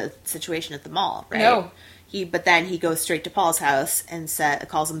the situation at the mall, right? No. But then he goes straight to Paul's house and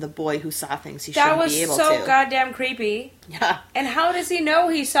calls him the boy who saw things he shouldn't be able to. That was so goddamn creepy. Yeah. And how does he know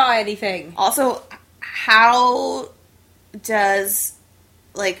he saw anything? Also, how does,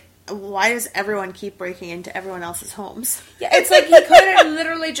 why does everyone keep breaking into everyone else's homes? Yeah, it's like he could have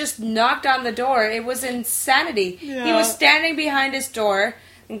literally just knocked on the door. It was insanity. Yeah. He was standing behind his door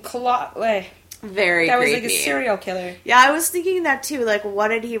and very that creepy. was like a serial killer. Yeah, I was thinking that too. Like, what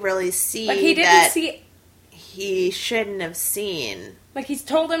did he really see? Like, he didn't see. He shouldn't have seen. Like, he's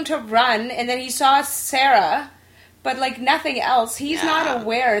told him to run, and then he saw Sarah, but like nothing else. He's Yeah. not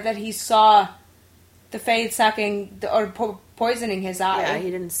aware that he saw the Fade sucking or poisoning his eye. Yeah,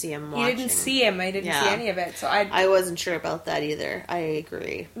 he didn't see him watching. He didn't see him. I didn't see any of it. So I wasn't sure about that either. I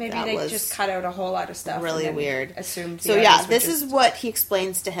agree. maybe That they was just cut out a whole lot of stuff. really and then weird. Assumed. So yeah, this is what he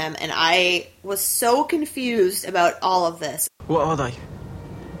explains to him, and I was so confused about all of this. What are they?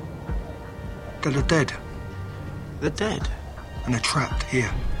 They're the dead, They're dead. and they're trapped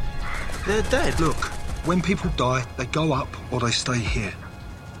here. They're dead. Look, when people die, they go up or they stay here.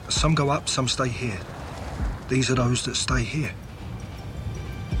 Some go up, some stay here. These are those that stay here.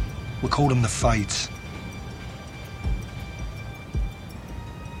 We call them the Fades.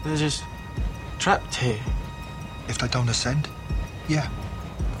 They're just trapped here. If they don't ascend, yeah.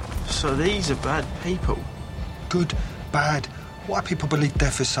 So these are bad people. Good, bad. Why people believe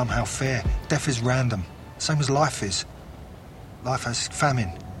death is somehow fair? Death is random, same as life is. Life has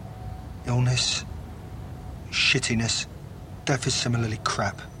famine, illness, shittiness. Death is similarly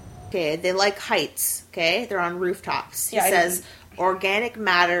crap. Okay, they like heights, okay? They're on rooftops. He Yeah, says organic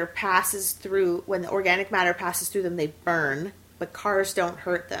matter passes through, when the organic matter passes through them, they burn, but cars don't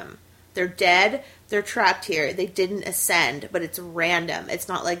hurt them. They're dead, they're trapped here. They didn't ascend, but it's random. It's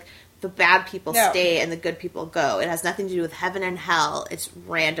not like the bad people stay and the good people go. It has nothing to do with heaven and hell. It's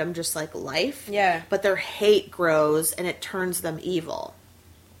random, just like life. Yeah. But their hate grows and it turns them evil.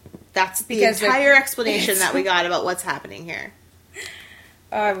 That's the Because entire explanation that we got about what's happening here.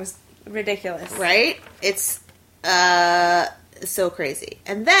 Oh, it was ridiculous. Right? It's so crazy.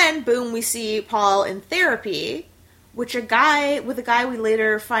 And then, boom, we see Paul in therapy, which a guy we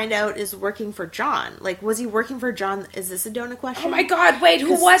later find out is working for John. Like, was he working for John? Is this a donut question? Oh my God! Wait,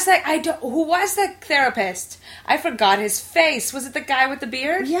 who was that? Who was that therapist? I forgot his face. Was it the guy with the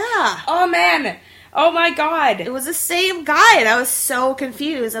beard? Yeah. Oh man! Oh my God! It was the same guy, and I was so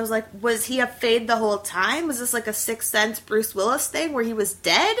confused. I was like, was he a Fade the whole time? Was this like a Sixth Sense Bruce Willis thing where he was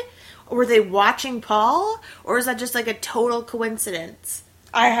dead? Or were they watching Paul? Or is that just like a total coincidence?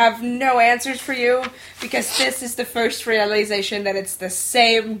 I have no answers for you because this is the first realization that it's the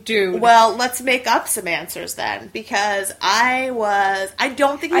same dude. Well, let's make up some answers then, because I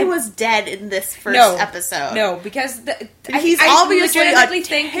don't think he was dead in this first episode. No, because He's I obviously legitimately a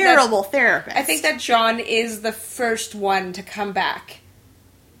think terrible therapist. I think that John is the first one to come back.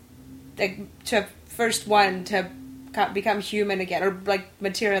 First one to become human again, or like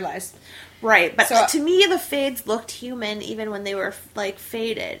materialize. Right, but So- to me, the Fades looked human even when they were like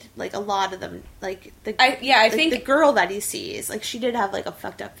faded. Like a lot of them, like I think the girl that he sees, like she did have like a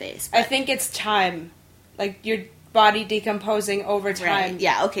fucked up face. I think it's time, like your body decomposing over time. Right.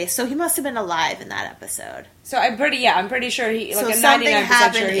 Yeah. Okay. So he must have been alive in that episode. So I'm pretty sure he like So a something 99%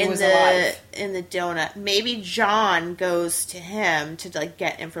 happened sure he in was the alive. in the donut. Maybe John goes to him to like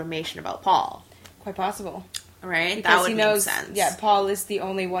get information about Paul. Quite possible. Right. Because that would he knows, make sense. yeah, Paul is the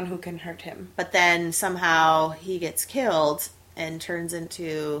only one who can hurt him. But then somehow he gets killed and turns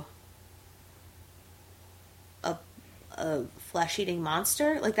into a flesh-eating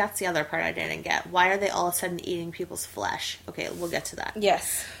monster. Like, that's the other part I didn't get. Why are they all of a sudden eating people's flesh? Okay, we'll get to that.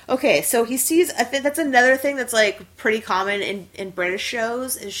 Yes. Okay, so he sees... I think that's another thing that's, like, pretty common in British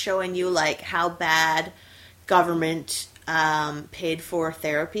shows, is showing you, like, how bad government paid for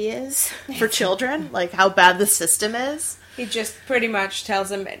therapy is for children. Like, how bad the system is. He just pretty much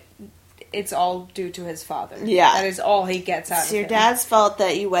tells him it's all due to his father. Yeah. That is all he gets out So of your him. dad's fault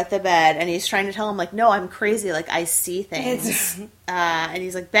that you wet the bed, and he's trying to tell him, like, no, I'm crazy, like, I see things. And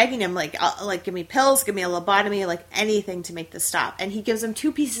he's, like, begging him, like, give me pills, give me a lobotomy, like, anything to make this stop. And he gives him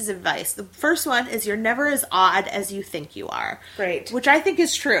two pieces of advice. The first one is you're never as odd as you think you are. Great. Which I think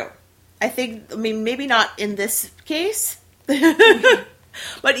is true. I mean, maybe not in this case. But even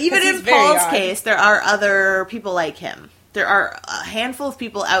 'Cause he's in very Paul's odd. case, there are other people like him. There are a handful of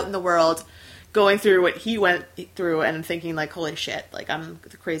people out in the world going through what he went through and thinking, like, holy shit, like, I'm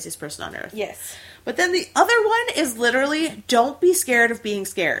the craziest person on earth. Yes. But then the other one is literally, don't be scared of being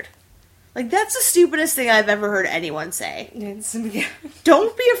scared. Like, that's the stupidest thing I've ever heard anyone say.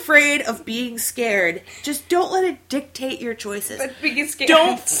 Don't be afraid of being scared. Just don't let it dictate your choices. But being scared.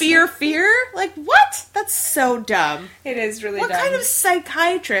 Don't fear. Like, what? That's so dumb. It is really What dumb. kind of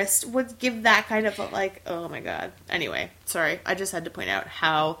psychiatrist would give that kind of, like, oh my god. Anyway, sorry. I just had to point out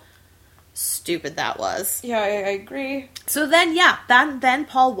how stupid that was. Yeah, I agree. So then, yeah, then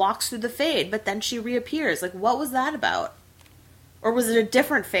Paul walks through the fade, but then she reappears. Like, what was that about? Or was it a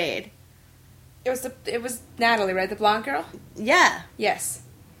different fade? It was Natalie, right? The blonde girl? Yeah. Yes.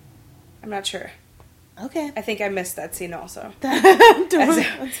 I'm not sure. Okay. I think I missed that scene also.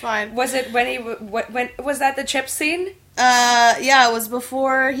 That's fine. Was it when when was that the chip scene? Yeah, it was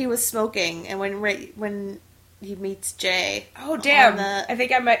before he was smoking, and when he meets Jay. Oh damn! The... I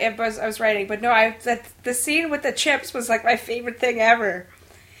think I was writing, but no, the scene with the chips was like my favorite thing ever.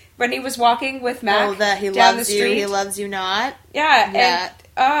 When he was walking with Mac that he down loves the street. he loves you not. Yeah.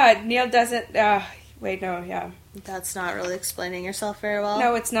 And Neil doesn't. Wait, no, yeah. That's not really explaining yourself very well.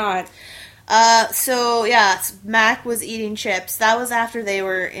 No, it's not. So yeah, Mac was eating chips. That was after they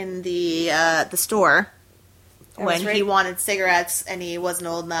were in the store. When he wanted cigarettes and he wasn't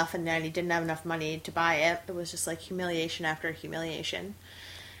old enough and then he didn't have enough money to buy it. It was just like humiliation after humiliation.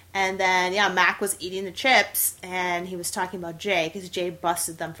 And then, yeah, Mac was eating the chips and he was talking about Jay because Jay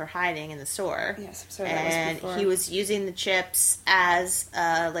busted them for hiding in the store. Yes, I'm sorry, and that was before. He was using the chips as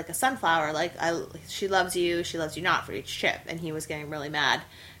like a sunflower, like she loves you not for each chip. And he was getting really mad.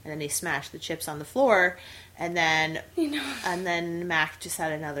 And then he smashed the chips on the floor. And then, and then Mac just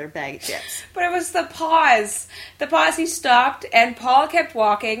had another bag of chips. But it was the pause. The pause, he stopped, and Paul kept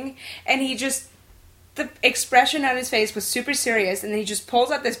walking, and he just, the expression on his face was super serious, and then he just pulls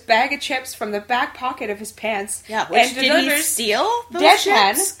out this bag of chips from the back pocket of his pants. Yeah, which and did he steal those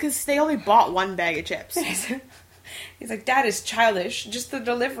deadpan chips? Because they only bought one bag of chips. He's like, that is childish. Just the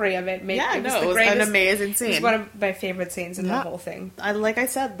delivery of it made it was an amazing scene. It was one of my favorite scenes in the whole thing. Like I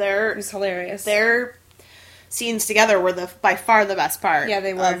said, it was hilarious. Their scenes together were by far the best part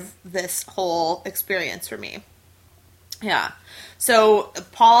they were. Of this whole experience for me. Yeah. So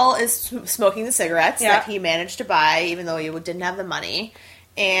Paul is smoking the cigarettes that he managed to buy, even though he didn't have the money.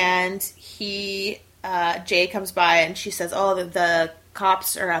 And Jay comes by and she says, "Oh, the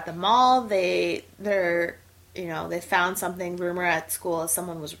cops are at the mall. They're they found something. Rumor at school is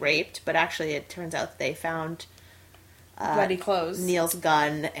someone was raped, but actually it turns out they found bloody clothes, Neil's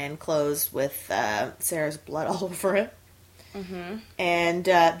gun and clothes with Sarah's blood all over it." Mm-hmm. And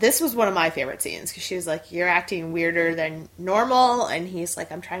this was one of my favorite scenes because she was like, "You're acting weirder than normal," and he's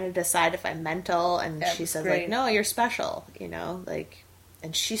like, "I'm trying to decide if I'm mental," and she says like, "No, you're special," like.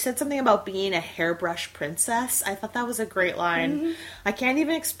 And she said something about being a hairbrush princess. I thought that was a great line. Mm-hmm. I can't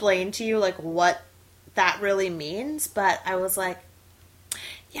even explain to you like what that really means, but I was like,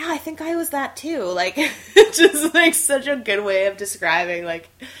 yeah, I think I was that too. Like, just like such a good way of describing like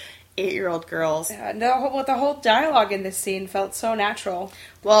 8-year-old girls. Yeah, the whole dialogue in this scene felt so natural.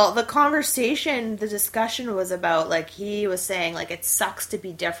 Well, the discussion was about like he was saying like it sucks to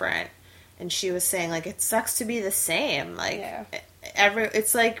be different, and she was saying like it sucks to be the same. Like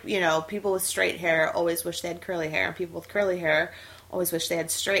it's like people with straight hair always wish they had curly hair, and people with curly hair always wish they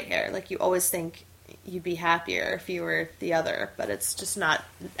had straight hair. Like you always think you'd be happier if you were the other, but it's just not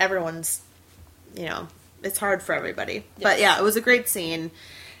everyone's, it's hard for everybody. Yes. But yeah, it was a great scene.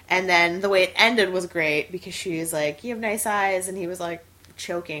 And then the way it ended was great because she was like, "You have nice eyes," and he was like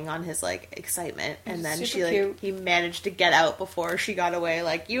choking on his like excitement. And then he managed to get out before she got away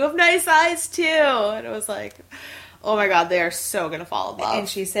like, "You have nice eyes too." And it was like, oh my god, they are so gonna fall in love. And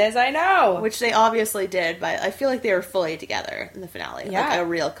she says, "I know," which they obviously did, but I feel like they were fully together in the finale, like a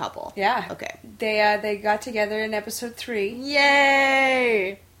real couple. Yeah. Okay. They got together in episode 3.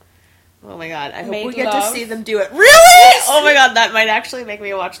 Yay! Oh my god, I hope we get love. to see them do it. Really? Oh my god, that might actually make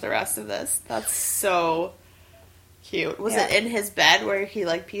me watch the rest of this. That's so cute. Was it in his bed where he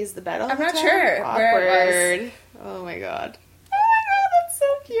like pees the bed all the time? I'm not sure where it was. Oh my god. So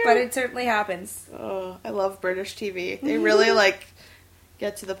cute. But it certainly happens. Oh, I love British TV. They really like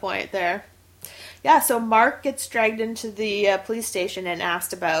get to the point there. Yeah, so Mark gets dragged into the police station and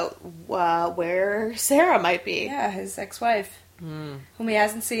asked about where Sarah might be. Yeah, his ex-wife, whom he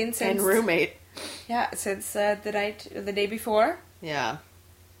hasn't seen since, and roommate. Yeah, since the day before. Yeah,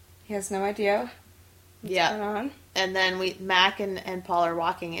 he has no idea what's going on. And then Mac and Paul are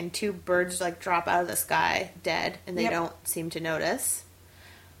walking, and 2 birds like drop out of the sky dead, and they don't seem to notice.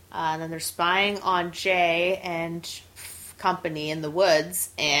 And then they're spying on Jay and company in the woods,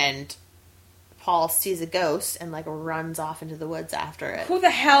 and Paul sees a ghost and like runs off into the woods after it. Who the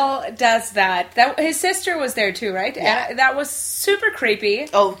hell does that? His sister was there too, right? Yeah. And that was super creepy.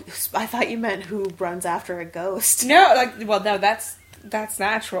 Oh, I thought you meant who runs after a ghost. No, no, that's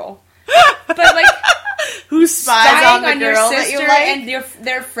natural. But like, who spies on the girl your sister that you like? and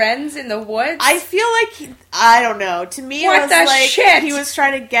their friends in the woods? I feel like I don't know. To me, what it was the like shit? He was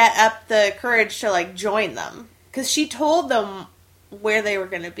trying to get up the courage to like join them because she told them where they were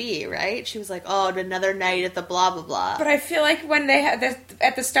going to be. Right? She was like, "Oh, another night at the blah blah blah." But I feel like when they had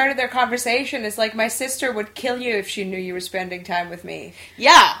at the start of their conversation, it's like my sister would kill you if she knew you were spending time with me.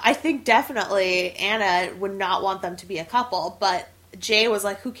 Yeah, I think definitely Anna would not want them to be a couple, but Jay was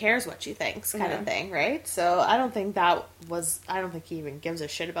like, who cares what she thinks kind of thing, right? So I don't think he even gives a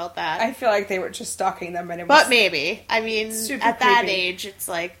shit about that. I feel like they were just stalking them. But maybe. I mean, at that age, it's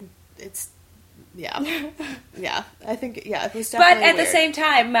like, it's Yeah. Yeah. I think, yeah, it was But definitely at the weird. same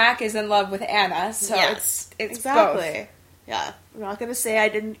time, Mac is in love with Anna, so Yes, it's exactly. both. Yeah. I'm not going to say I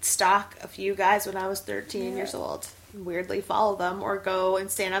didn't stalk a few guys when I was 13 years old. Weirdly follow them or go and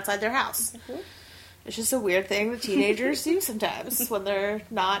stand outside their house. It's just a weird thing that teenagers do sometimes when they're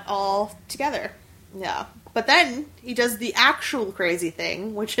not all together. Yeah. But then he does the actual crazy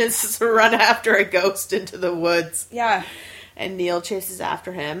thing, which is to run after a ghost into the woods. Yeah. And Neil chases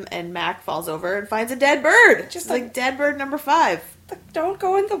after him, and Mac falls over and finds a dead bird. Just like dead bird number 5. Don't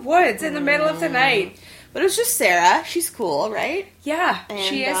go in the woods in the middle of the night. But it was just Sarah. She's cool, right? Yeah, And,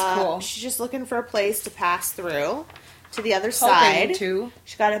 she is cool. She's just looking for a place to pass through to the other Hoping side. to.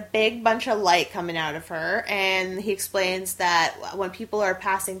 She's got a big bunch of light coming out of her, and he explains that when people are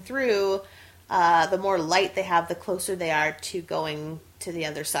passing through, the more light they have, the closer they are to going to the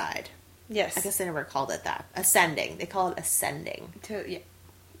other side. Yes. I guess they never called it that. Ascending. They call it ascending. Yeah,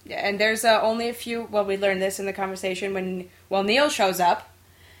 and there's only a few. Well, we learned this in the conversation when Neil shows up.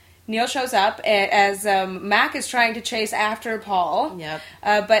 Neil shows up as Mac is trying to chase after Paul. Yep.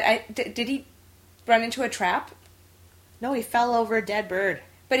 But did he run into a trap? No, he fell over a dead bird.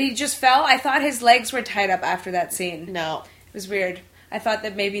 But he just fell. I thought his legs were tied up after that scene. No. It was weird. I thought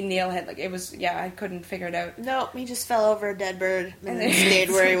that maybe Neil had I couldn't figure it out. No, he just fell over a dead bird and then stayed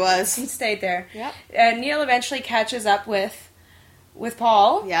where he was. He stayed there. Yep. Neil eventually catches up with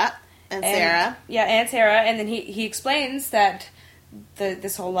Paul. Yeah. And Sarah. Yeah, and Sarah. And then he explains that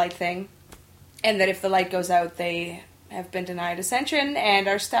this whole light thing, and that if the light goes out, they have been denied ascension and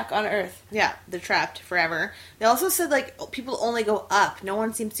are stuck on Earth. Yeah, they're trapped forever. They also said, like, people only go up. No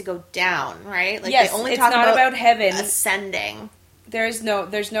one seems to go down, right? Like, Yes, they only it's talk not about heaven. ascending. There's no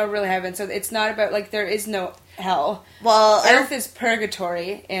real heaven, so it's not about, like, there is no hell. Well, Earth is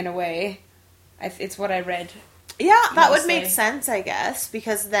purgatory, in a way. It's what I read. yeah, that would mostly. make sense, I guess,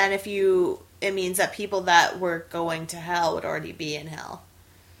 because then it means that people that were going to hell would already be in hell.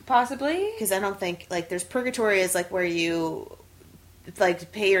 Possibly. Because I don't think, like, there's purgatory is, like, where you,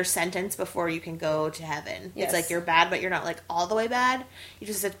 like, pay your sentence before you can go to heaven. Yes. It's like you're bad, but you're not, like, all the way bad. You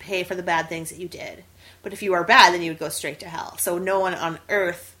just have to pay for the bad things that you did. But if you are bad, then you would go straight to hell. So no one on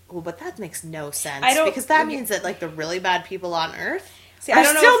Earth... Well, but that makes no sense. I don't... Because that means that, like, the really bad people on Earth See, are I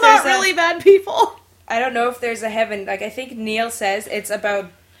don't know still if not there's really bad people. I don't know if there's a heaven. Like, I think Neil says it's about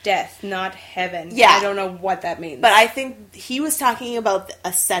death, not heaven. Yeah. I don't know what that means. But I think he was talking about the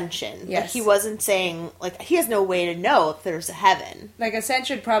ascension. Yes. Like, he wasn't saying... Like, he has no way to know if there's a heaven. Like,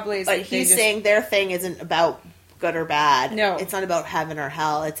 ascension probably is... But like, they he's just- saying their thing isn't about good or bad. No. It's not about heaven or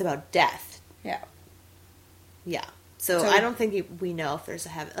hell. It's about death. Yeah. Yeah. So I don't think we know if there's a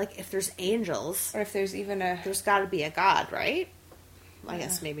heaven. Like, if there's angels, Or if there's even a... there's got to be a God, right? I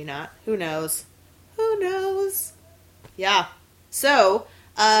guess maybe not. Who knows? Who knows? Yeah. So,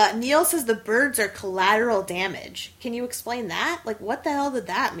 Neil says the birds are collateral damage. Can you explain that? Like, what the hell did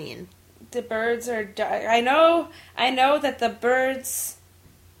that mean? The birds are... I know that the birds...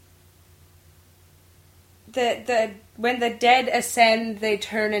 When the dead ascend, they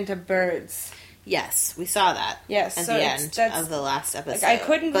turn into birds. Yes, we saw that. Yes, at so the it's- end that's- of the last episode. I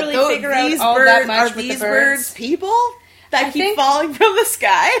couldn't But really figure out these all birds, that much are with the these birds. people that I keep think- falling from the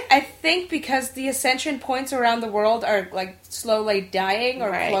sky? I think because the ascension points around the world are, like, slowly dying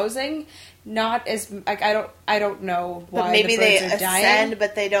or Right. closing, not as... Like, I don't know why But maybe the they birds are dying. ascend,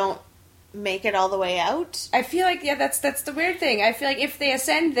 but they don't make it all the way out. I feel like, yeah, that's the weird thing. I feel like if they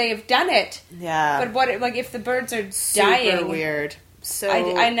ascend, they've done it. Yeah, But what, like, if the birds are super dying... weird. So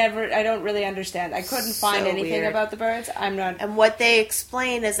I don't really understand. I couldn't find So anything weird. about the birds. I'm not... And what they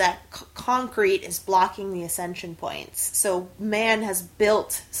explain is that concrete is blocking the ascension points. So man has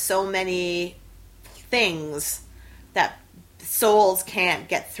built so many things that souls can't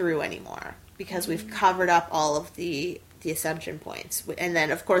get through anymore because we've covered up all of the ascension points. And then,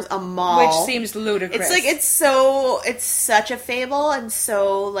 of course, a mall. Which seems ludicrous. It's such a fable and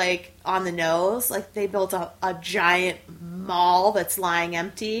so, like, on the nose. Like, they built a giant mall that's lying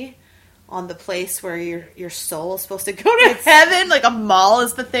empty on the place where your soul is supposed to go to heaven. Like, a mall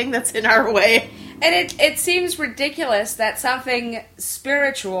is the thing that's in our way. And it seems ridiculous that something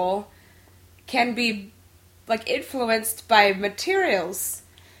spiritual can be, like, influenced by materials.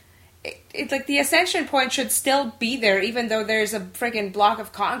 It's like the ascension point should still be there, even though there's a friggin' block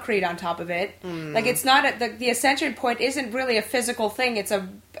of concrete on top of it. Like, it's not the ascension point isn't really a physical thing; it's a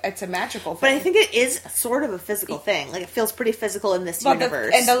magical thing. But I think it is sort of a physical thing. Like, it feels pretty physical in this Well,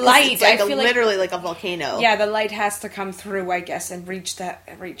 universe. and the light, it's like I feel like- literally like a volcano. yeah, the light has to come through, I guess, and reach.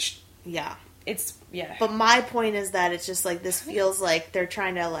 Yeah. It's yeah. But my point is that it's just like, this feels like they're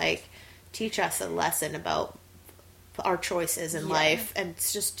trying to, like, teach us a lesson about our choices in life, and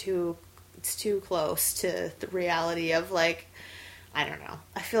it's just too It's too close to the reality of, like, I don't know.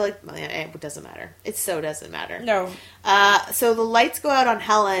 I feel like it doesn't matter. It so doesn't matter. No. So the lights go out on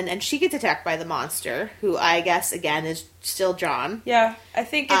Helen, and she gets attacked by the monster, who I guess, again, is still John. Yeah, I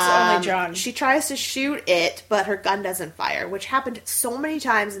think it's only John. She tries to shoot it, but her gun doesn't fire, which happened so many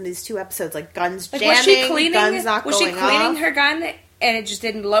times in these 2 episodes. Like, guns jamming, guns not going off. Was she cleaning her gun, and it just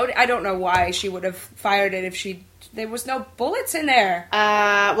didn't load? I don't know why she would have fired it if there was no bullets in there.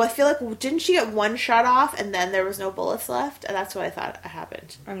 Well, I feel like, didn't she get 1 shot off and then there was no bullets left? And that's what I thought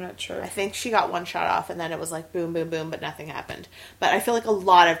happened. I'm not sure. I think she got 1 shot off and then it was like boom, boom, boom, but nothing happened. But I feel like a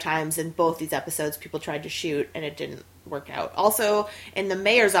lot of times in both these episodes, people tried to shoot and it didn't work out. Also, in the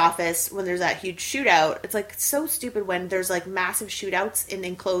mayor's office, when there's that huge shootout, it's like so stupid when there's like massive shootouts in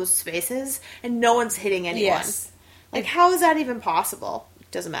enclosed spaces and no one's hitting anyone. Yes. Like, how is that even possible?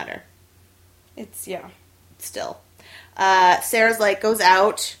 It doesn't matter. Yeah. Still. Sarah's light goes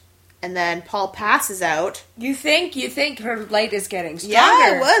out, and then Paul passes out. You think her light is getting stronger.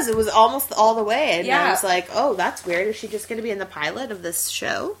 Yeah, it was. It was almost all the way. And yeah. I was like, oh, that's weird. Is she just going to be in the pilot of this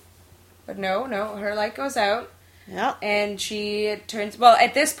show? But no, her light goes out. Yeah. And she turns... Well,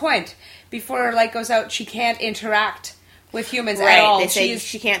 at this point, before her light goes out, she can't interact with humans at all. They say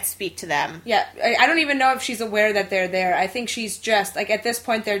she can't speak to them. Yeah. I don't even know if she's aware that they're there. I think she's just... Like, at this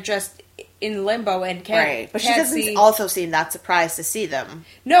point, they're just in limbo and can't... Right. But she doesn't also seem that surprised to see them.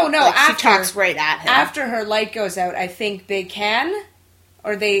 No. Like, she talks right at him. After her light goes out, I think they can...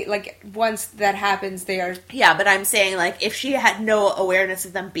 Or they, like, once that happens, they are... Yeah, but I'm saying, like, if she had no awareness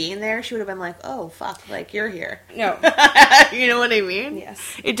of them being there, she would have been like, oh, fuck, like, you're here. No. You know what I mean? Yes.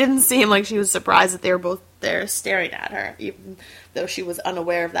 It didn't seem like she was surprised that they were both there staring at her, even though she was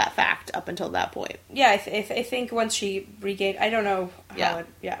unaware of that fact up until that point. Yeah, I think once she regained... I don't know how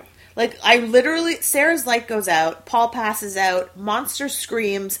Like, I literally... Sarah's light goes out, Paul passes out, monster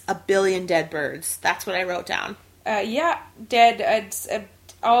screams, a billion dead birds. That's what I wrote down. Dead.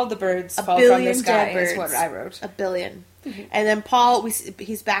 All the birds fall from the sky is what I wrote. A billion. Mm-hmm. And then Paul,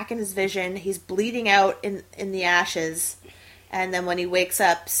 he's back in his vision. He's bleeding out in the ashes. And then when he wakes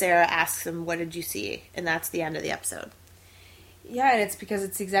up, Sarah asks him, what did you see? And that's the end of the episode. Yeah, and it's because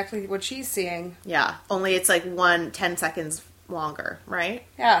it's exactly what she's seeing. Yeah, only it's like 10 seconds longer, right?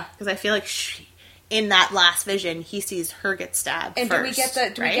 Yeah. Because I feel like in that last vision, he sees her get stabbed and first.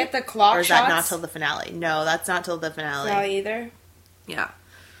 Do we get the clock shots? Or is that not till the finale? No, that's not till the finale. Not either. Yeah.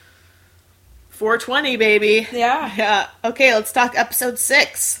 420, baby. Yeah. Yeah. Okay, let's talk episode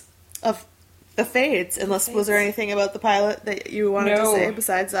 6 of The Fades. Was there anything about the pilot that you wanted to say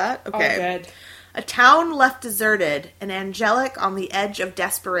besides that? Okay. All good. A town left deserted, an angelic on the edge of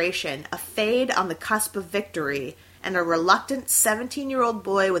desperation, a fade on the cusp of victory, and a reluctant 17-year-old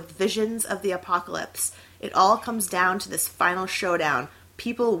boy with visions of the apocalypse. It all comes down to this final showdown.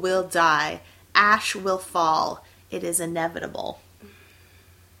 People will die. Ash will fall. It is inevitable.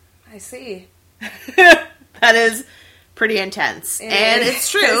 I see. That is pretty intense. And it's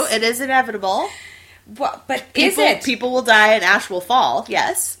true. It is inevitable. But is it? People will die and Ash will fall.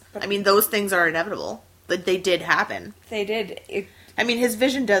 Yes. I mean, those things are inevitable. But they did happen. They did. I mean, his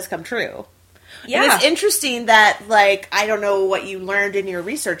vision does come true. Yeah. And it's interesting that, like, I don't know what you learned in your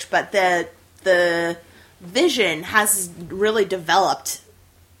research, but the vision has really developed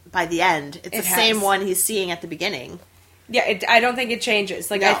by the end. It's the same one he's seeing at the beginning. Yeah, I don't think it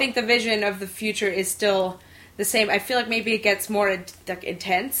changes. Like, no. I think the vision of the future is still the same. I feel like maybe it gets more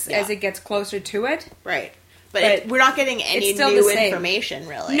intense as it gets closer to it. Right. But we're not getting any new information,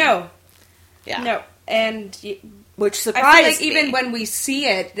 really. No. Yeah. No. And... Which surprised me. I feel like even when we see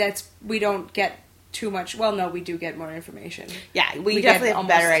it, we don't get too much... Well, no, we do get more information. Yeah, we definitely have a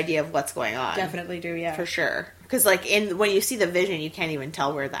better idea of what's going on. Definitely do, yeah. For sure. Because, like, when you see the vision, you can't even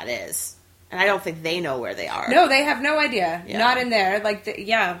tell where that is. And I don't think they know where they are. No, they have no idea. Yeah. Not in there. Like,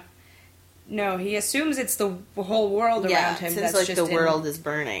 No, he assumes it's the whole world around him. Since, like, the world is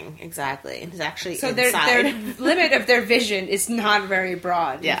burning. Exactly. It's actually so inside. their limit of their vision is not very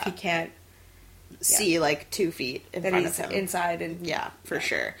broad. Yeah. If he can't see, like, 2 feet in front of him. Inside. And for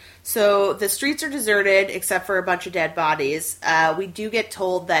sure. So, the streets are deserted, except for a bunch of dead bodies. We do get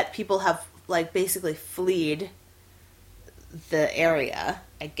told that people have, like, basically fled the area,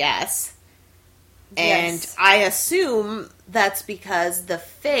 I guess. And yes. I assume that's because the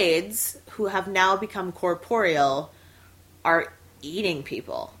Fades, who have now become corporeal, are eating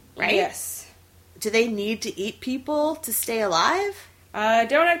people, right? Yes. Do they need to eat people to stay alive?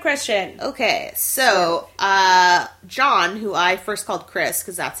 Donut question. Okay, so John, who I first called Chris,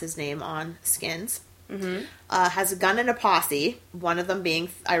 because that's his name on Skins, has a gun and a posse. One of them being,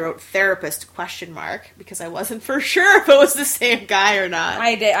 I wrote therapist ? Because I wasn't for sure if it was the same guy or not.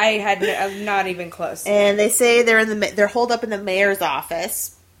 I did. I had not even close. And they say they're holed up in the mayor's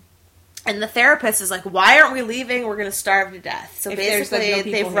office. And the therapist is like, why aren't we leaving? We're going to starve to death. So If there's, basically, like, no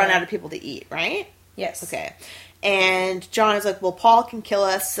people they've run here. out of people to eat, right? Yes. Okay. And John is like, well, Paul can kill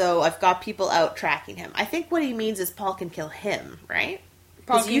us, so I've got people out tracking him. I think what he means is Paul can kill him, right?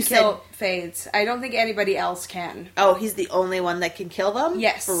 Paul 'Cause can you kill Fades. I don't think anybody else can. Oh, he's the only one that can kill them?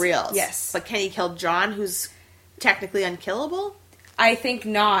 Yes. For reals? Yes. But can he kill John, who's technically unkillable? I think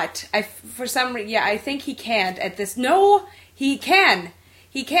not. I think he can't at this. No, he can.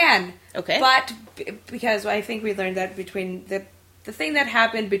 He can. Okay. But because I think we learned that between the thing that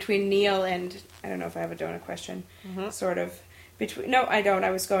happened between Neil and, I don't know if I have a donut question, sort of. No, I don't. I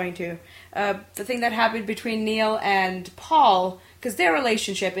was going to. The thing that happened between Neil and Paul, because their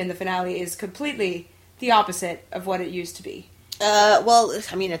relationship in the finale is completely the opposite of what it used to be. Well,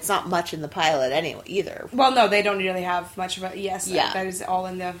 I mean, it's not much in the pilot anyway, either. Well, no, they don't really have much of a... Yes, Yeah. that is all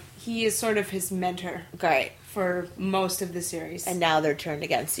in the... He is sort of his mentor Right. for most of the series. And now they're turned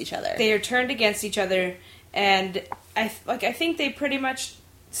against each other. They are turned against each other, and I think they pretty much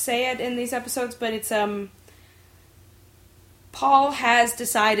say it in these episodes, but it's Paul has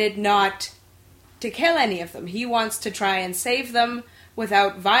decided not to kill any of them. He wants to try and save them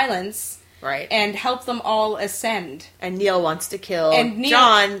without violence, Right. and help them all ascend. And Neil wants to kill And Neil-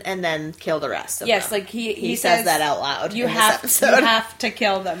 John and then kill the rest of Yes, them. like he He says that out loud You in this have episode. you have to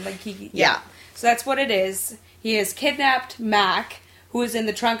kill them. Like Yeah. So that's what it is. He has kidnapped Mac, who is in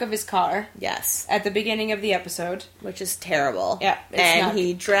the trunk of his car Yes. at the beginning of the episode. Which is terrible. Yeah, it's and not-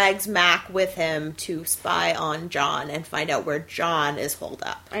 he drags Mac with him to spy on John and find out where John is holed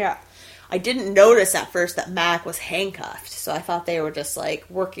up. Yeah. I didn't notice at first that Mac was handcuffed, so I thought they were just, like,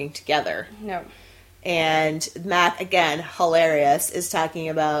 working together. No. And Matt, again, hilarious, is talking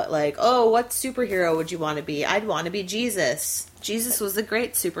about, like, oh, what superhero would you want to be? I'd want to be Jesus. Jesus was a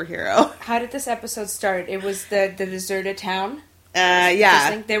great superhero. How did this episode start? It was the deserted town. Yeah.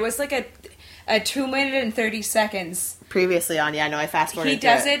 Interesting. There was like a 2 minute and 30 seconds. Previously on, yeah, no, I fast forwarded. He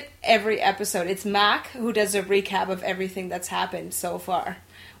does it every episode. It's Mac who does a recap of everything that's happened so far,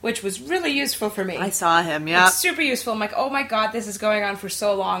 which was really useful for me. I saw him, yeah. It's super useful. I'm like, oh my god, this is going on for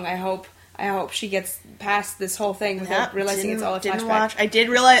so long. I hope she gets past this whole thing without realizing it's all a flashback.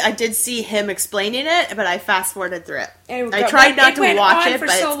 I did see him explaining it, but I fast forwarded through it. And I tried not to went watch on it, for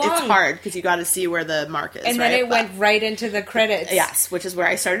but so it's long. hard because you got to see where the mark is. And right? then it But- went right into the credits. Yes, which is where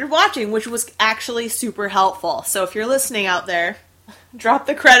I started watching, which was actually super helpful. So if you're listening out there, drop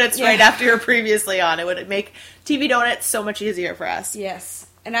the credits right after you're previously on. It would make TV Donuts so much easier for us. Yes.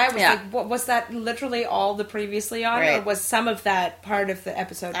 And I was Yeah. like, what, was that literally all the previously on? Or Right. was some of that part of the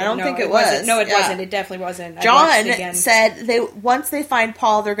episode? I But don't no, think it wasn't. was. No, it Yeah. wasn't. It definitely wasn't. I watched it again. John said once they find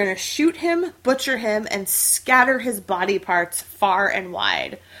Paul, they're going to shoot him, butcher him, and scatter his body parts far and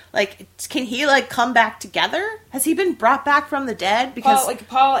wide. Like, can he, like, come back together? Has he been brought back from the dead? Because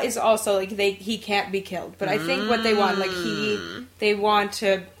Paul is also like he can't be killed. But I think what they want, they want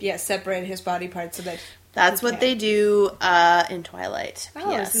to separate his body parts so that that's what they do in Twilight.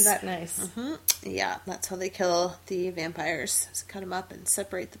 Oh, Yes. isn't that nice? Yeah, that's how they kill the vampires. Is cut them up and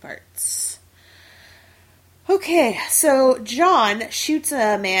separate the parts. Okay, so John shoots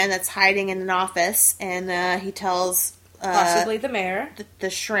a man that's hiding in an office, and he tells Possibly the mayor. the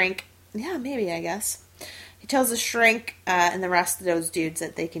shrink. Yeah, maybe, I guess. He tells the shrink and the rest of those dudes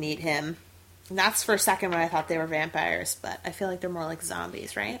that they can eat him. And that's for a second when I thought they were vampires, but I feel like they're more like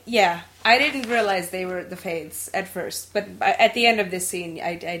zombies, right? Yeah, I didn't realize they were the Fades at first, but at the end of this scene,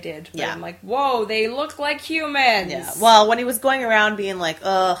 I did. But Yeah. I'm like, whoa, they look like humans. Yeah. Well, when he was going around being like,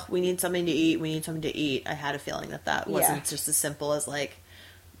 ugh, we need something to eat, I had a feeling that wasn't just as simple as, like,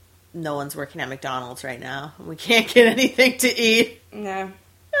 no one's working at McDonald's right now. We can't get anything to eat. No.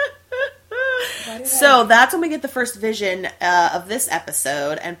 So that's when we get the first vision of this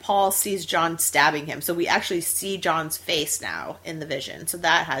episode, and Paul sees John stabbing him. So we actually see John's face now in the vision. So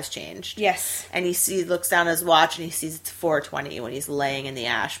that has changed. Yes. And he looks down at his watch, and he sees it's 4:20 when he's laying in the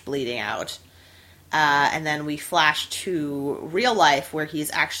ash, bleeding out. And then we flash to real life, where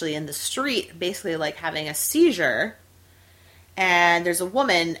he's actually in the street, basically like having a seizure. And there's a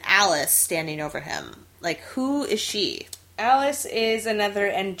woman, Alice, standing over him. Like, who is she? Alice is another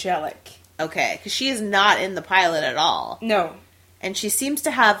angelic. Okay, because she is not in the pilot at all. No. And she seems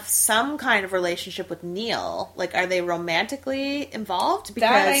to have some kind of relationship with Neil. Like, are they romantically involved? Because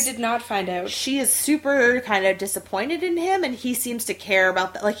That I did not find out. she is super kind of disappointed in him, and he seems to care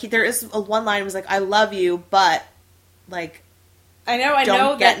about that. Like, there is a one line was like, I love you, but, like, I know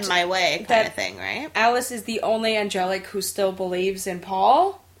don't get that in my way kind that of thing, right? Alice is the only angelic who still believes in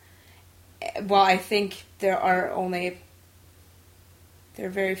Paul. Well, I think there are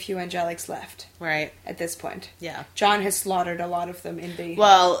very few angelics left Right. at this point. Yeah. John has slaughtered a lot of them in the...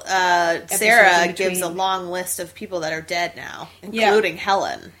 Well, Sarah in gives a between. long list of people that are dead now, including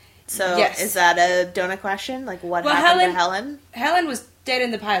Helen. So Yes. is that a donut question? Like, what Well, happened to Helen? Helen was dead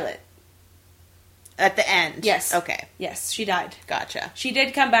in the pilot. At the end? Yes. Okay. Yes, she died. Gotcha. She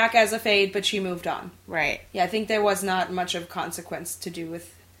did come back as a Fade, but she moved on. Right. Yeah, I think there was not much of consequence to do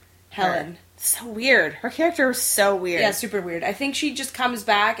with Helen. Her. So weird. Her character was so weird. Yeah, super weird. I think she just comes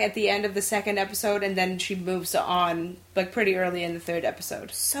back at the end of the second episode, and then she moves on, like, pretty early in the third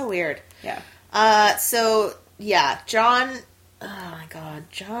episode. So weird. Yeah. So, yeah, John... Oh, my God.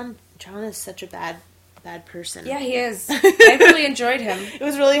 John is such a bad person. Yeah, he is. I really enjoyed him. It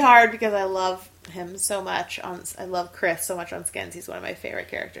was really hard because I love him so much. I love Chris so much on Skins. He's one of my favorite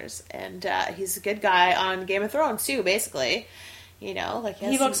characters. And he's a good guy on Game of Thrones, too, basically. You know, like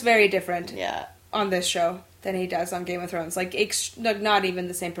He looks very different Yeah. on this show than he does on Game of Thrones. Like, not even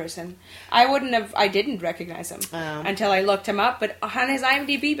the same person. I didn't recognize him until I looked him up, but on his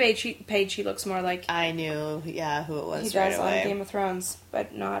IMDb page he looks more like I knew, yeah, who it was. he does right away. on Game of Thrones,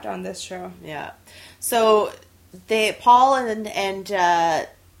 but not on this show. Yeah. So Paul and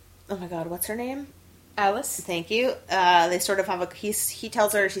oh my God, what's her name? Alice? Thank you. They sort of have he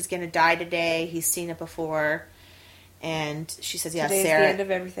tells her she's going to die today. He's seen it before. And she says, yeah, Today's Sarah, the end of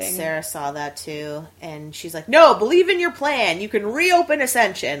everything. Sarah saw that too. And she's like, no, believe in your plan. You can reopen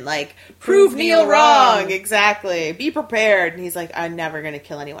Ascension. Like, prove Neil wrong. Exactly. Be prepared. And he's like, I'm never going to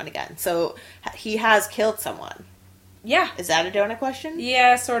kill anyone again. So he has killed someone. Yeah. Is that a donut question?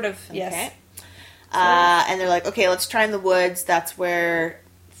 Yeah, sort of, yes. Okay. And they're like, okay, let's try in the woods. That's where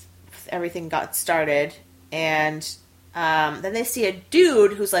everything got started. And then they see a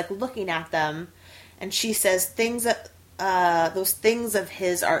dude who's like looking at them. And she says those things of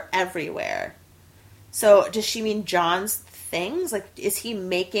his are everywhere. So does she mean John's things? Like, is he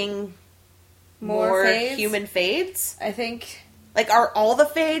making more Fades? human Fades? I think... Like, are all the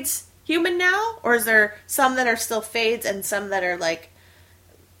Fades human now? Or is there some that are still Fades and some that are, like,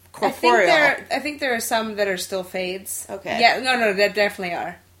 corporeal? I think there are some that are still Fades. Okay. Yeah, no, there definitely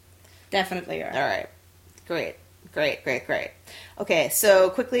are. Definitely are. All right. Great. Okay, so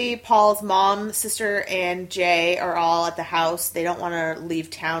quickly, Paul's mom, sister, and Jay are all at the house. They don't want to leave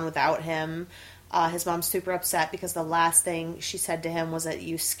town without him. His mom's super upset because the last thing she said to him was that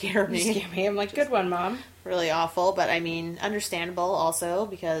you scare me. You scare me. I'm like, good one, Mom. Really awful, but I mean, understandable also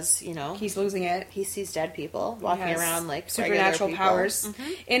because, you know, He's losing it. he sees dead people walking He has around like supernatural regular people. powers.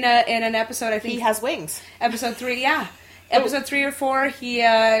 Mhm. In an episode, I think He has wings. episode 3, yeah. Episode 3 or 4, he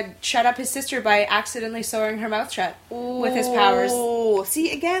shut up his sister by accidentally sewing her mouth shut with his powers. Oh,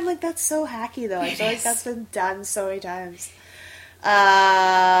 see, again, like, that's so hacky, though. I feel like is. that's been done so many times.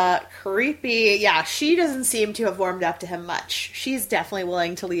 Creepy. Yeah, she doesn't seem to have warmed up to him much. She's definitely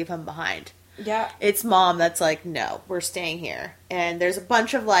willing to leave him behind. Yeah. It's Mom that's like, no, we're staying here. And there's a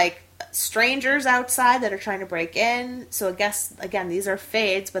bunch of, like, strangers outside that are trying to break in. So I guess, again, these are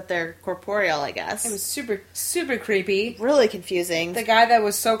Fades, but they're corporeal, I guess. It was super, super creepy. really confusing. The guy that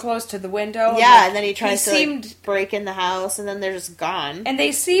was so close to the window. Yeah, like, and then he tries to seemed, like, break in the house, and then they're just gone. and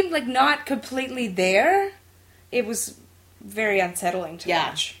they seemed like not completely there. It was very unsettling to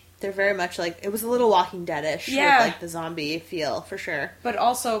watch. They're very much like, it was a little Walking Dead-ish Yeah. with like the zombie feel, for sure. But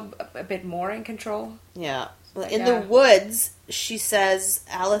also a bit more in control. Yeah. Well, in Yeah. the woods,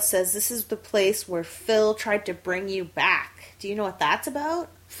 Alice says, this is the place where Phil tried to bring you back. Do you know what that's about?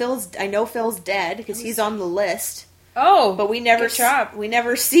 I know Phil's dead because he's on the list, Oh, but we never good job. we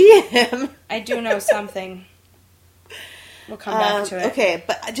never see him. I do know something. We'll come back to it. Okay,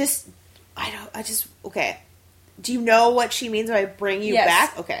 but okay. Do you know what she means by bring you Yes.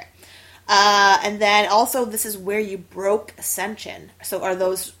 back? Okay. And then also, this is where you broke Ascension. So are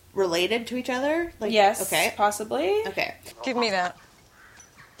those related to each other? Like, Yes, Okay. possibly. Okay. Give me that.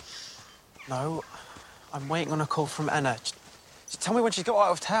 No, I'm waiting on a call from Anna. Just tell me when she's got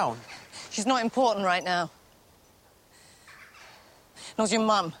out of town. She's not important right now. Knows your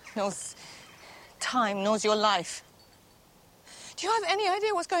mum, knows time, knows your life. Do you have any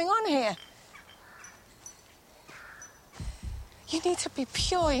idea what's going on here? You need to be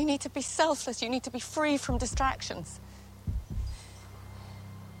pure, you need to be selfless, you need to be free from distractions.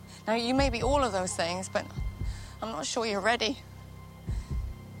 Now, you may be all of those things, but I'm not sure you're ready.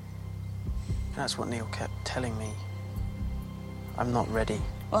 That's what Neil kept telling me. I'm not ready.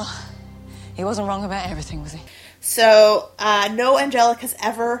 Well, he wasn't wrong about everything, was he? So, no Angelic has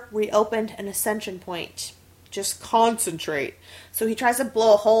ever reopened an Ascension point. Just concentrate. So he tries to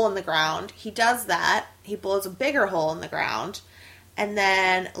blow a hole in the ground. He does that. He blows a bigger hole in the ground. And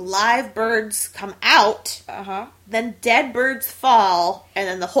then live birds come out. Uh-huh. Then dead birds fall. And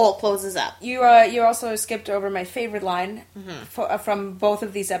then the hole closes up. You also skipped over my favorite line from both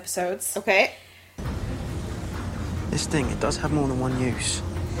of these episodes. Okay. This thing, it does have more than one use.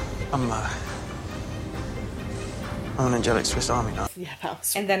 I'm an angelic Swiss Army knife. Yeah, that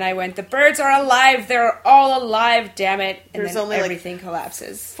was... And then I went, the birds are alive. They're all alive, damn it. And There's then only, everything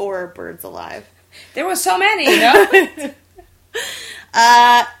collapses. 4 birds alive. There were so many, you know?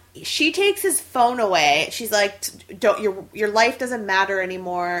 She takes his phone away. She's like, "Don't your life doesn't matter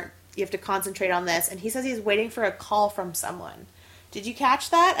anymore. You have to concentrate on this." And he says he's waiting for a call from someone. Did you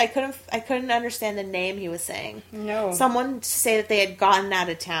catch that? I couldn't understand the name he was saying. No. Someone to say that they had gotten out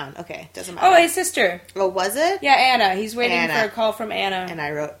of town. Okay, doesn't matter. Oh, his sister. Oh, was it? Yeah, Anna. He's waiting Anna. for a call from Anna. And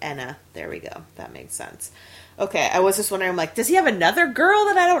I wrote Anna. There we go. That makes sense. Okay, I was just wondering, I'm like, does he have another girl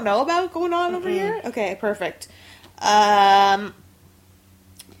that I don't know about going on over here? Okay, perfect.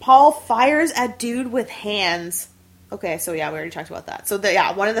 Paul fires at dude with hands. Okay, so yeah, we already talked about that. So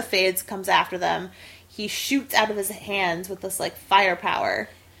one of the fades comes after them. He shoots out of his hands with this like firepower.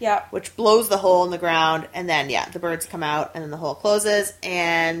 Yeah. Which blows the hole in the ground, and then the birds come out, and then the hole closes,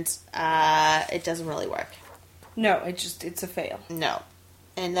 and it doesn't really work. No, it's a fail. No.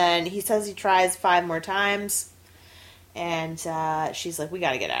 And then he says he tries 5 more times, and she's like, "We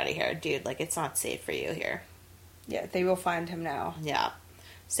got to get out of here, dude. Like, it's not safe for you here." Yeah, they will find him now. Yeah.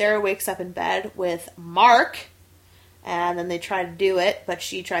 Sarah wakes up in bed with Mark, and then they try to do it, but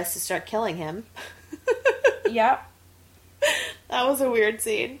she tries to start killing him. Yeah. That was a weird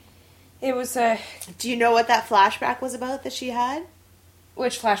scene. It was Do you know what that flashback was about that she had?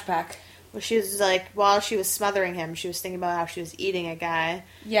 Which flashback? Well, she was like, while she was smothering him, she was thinking about how she was eating a guy.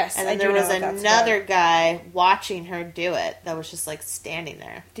 Yes, and then I there do was know what that's another about. guy watching her do it that was just like standing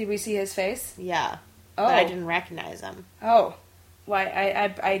there. Did we see his face? Yeah. Oh. But I didn't recognize him. Oh.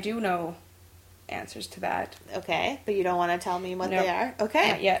 Why, I do know answers to that. Okay, but you don't want to tell me what Nope. they are? Okay.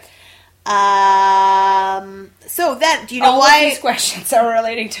 Not yet. So then, do you know All why... of these questions are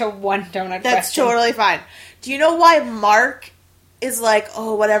relating to one donut That's question. totally fine. Do you know why Mark is like,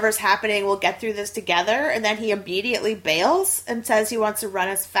 oh, whatever's happening, we'll get through this together, and then he immediately bails and says he wants to run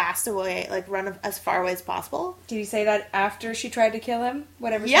as fast away, like run as far away as possible? Did he say that after she tried to kill him?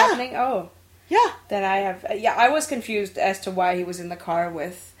 Whatever's Yeah. happening? Oh. Yeah. Then I have... Yeah, I was confused as to why he was in the car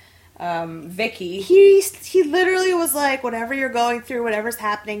with Vicky. He literally was like, whatever you're going through, whatever's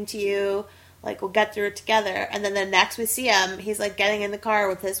happening to you, like, we'll get through it together. And then the next we see him, he's like getting in the car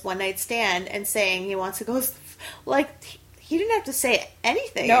with his one-night stand and saying he wants to go... Like, he didn't have to say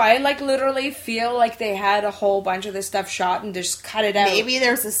anything. No, I like literally feel like they had a whole bunch of this stuff shot and just cut it out. Maybe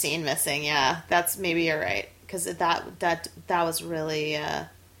there's a scene missing, yeah. Maybe you're right. Because that was really...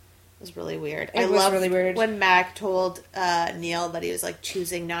 was really weird. It was really weird. When Mac told Neil that he was like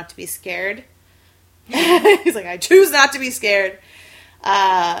choosing not to be scared. He's like, I choose not to be scared.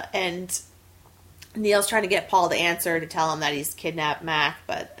 And Neil's trying to get Paul to answer to tell him that he's kidnapped Mac,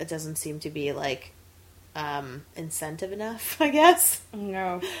 but it doesn't seem to be like incentive enough, I guess.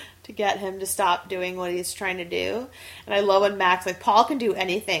 No. To get him to stop doing what he's trying to do. And I love when Mac's like, Paul can do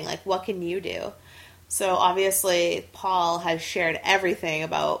anything. Like, what can you do? So obviously Paul has shared everything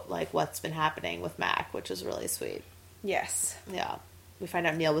about like what's been happening with Mac, which is really sweet. Yes. Yeah. We find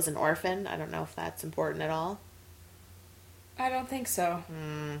out Neil was an orphan. I don't know if that's important at all. I don't think so.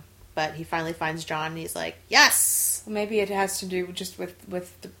 But he finally finds John and he's like, yes! Well, maybe it has to do just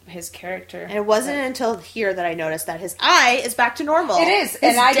with his character. And it wasn't until here that I noticed that his eye is back to normal. It is.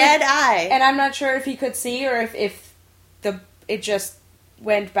 His dead eye. And I'm not sure if he could see or if it just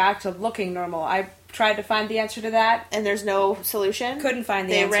went back to looking normal. I tried to find the answer to that. And there's no solution? Couldn't find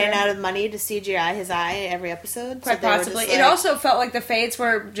the answer. answer. They ran out of money to CGI his eye every episode? Quite so they were possibly. just It like- also felt like the Fades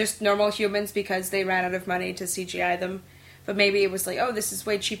were just normal humans because they ran out of money to CGI them. But maybe it was like, oh, this is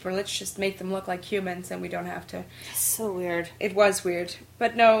way cheaper. Let's just make them look like humans and we don't have to. It's so weird. It was weird.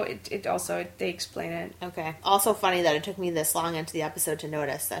 But no, they explain it. Okay. Also funny that it took me this long into the episode to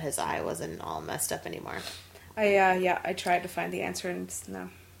notice that his eye wasn't all messed up anymore. I tried to find the answer and it's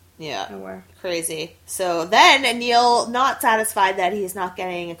Yeah. nowhere. Crazy. So then Neil, not satisfied that he's not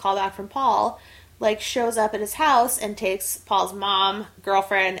getting a call back from Paul, like shows up at his house and takes Paul's mom,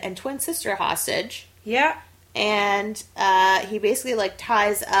 girlfriend, and twin sister hostage. Yeah. And he basically like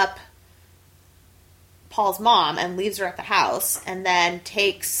ties up Paul's mom and leaves her at the house, and then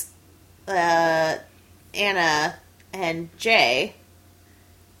takes Anna and Jay.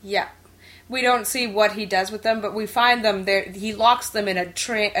 Yeah. We don't see what he does with them, but we find them there. He locks them in a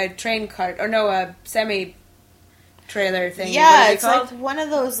train cart, or no, a semi trailer thing. Yeah, What is it's it called? like one of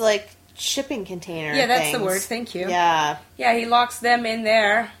those, like, shipping container Yeah, that's the things. word. Thank you. Yeah. Yeah, he locks them in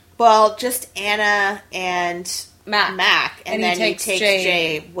there. Well, just Anna and Mac. and And then he takes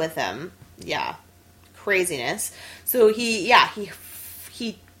Jay with him. Yeah. Craziness. So he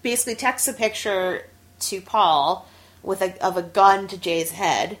basically texts a picture to Paul of a gun to Jay's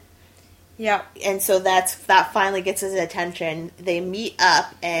head. Yeah. And so that finally gets his attention. They meet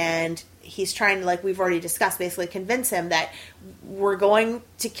up, and he's trying to, like we've already discussed, basically convince him that we're going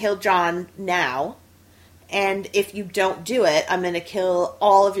to kill John now, and if you don't do it, I'm going to kill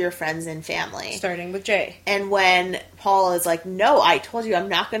all of your friends and family. Starting with Jay. And when Paul is like, no, I told you I'm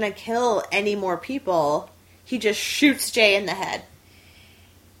not going to kill any more people, he just shoots Jay in the head.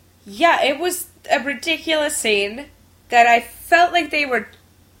 Yeah, it was a ridiculous scene that I felt like they were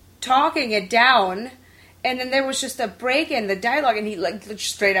talking it down, and then there was just a break in the dialogue, and he like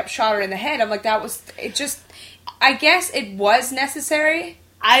straight up shot her in the head. I'm like, I guess it was necessary.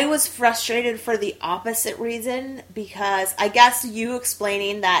 I was frustrated for the opposite reason, because I guess you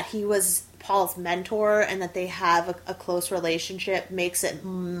explaining that he was Paul's mentor and that they have a close relationship makes it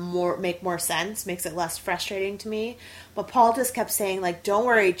make more sense, makes it less frustrating to me. But Paul just kept saying, like, don't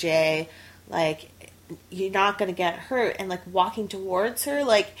worry, Jay, like, you're not going to get hurt, and, like, walking towards her,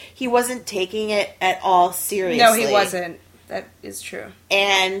 like, he wasn't taking it at all seriously. No, he wasn't. That is true.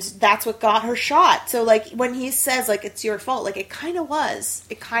 And that's what got her shot. So, like, when he says, like, it's your fault, like, it kind of was.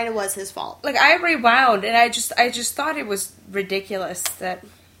 It kind of was his fault. Like, I rewound, and I just thought it was ridiculous that,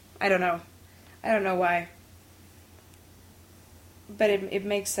 I don't know why. But it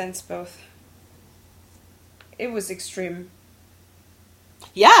makes sense both. It was extreme.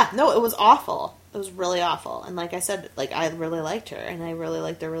 Yeah, no, it was awful. It was really awful. And like I said, like, I really liked her, and I really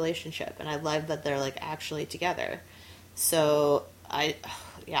liked their relationship, and I love that they're, like, actually together. So,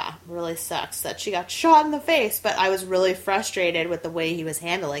 really sucks that she got shot in the face, but I was really frustrated with the way he was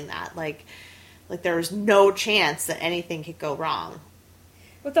handling that. Like there was no chance that anything could go wrong.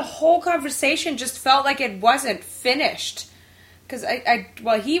 But the whole conversation just felt like it wasn't finished. Because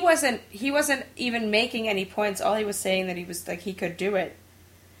he wasn't even making any points. All he was saying that he was, like, he could do it.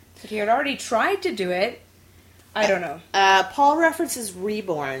 But he had already tried to do it. I don't know. Paul references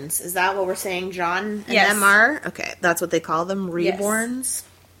reborns. Is that what we're saying John and Yes. them are? Okay, that's what they call them, reborns? Yes.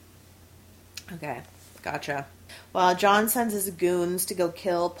 Okay, gotcha. Well, John sends his goons to go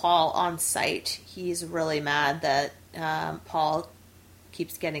kill Paul on sight. He's really mad that Paul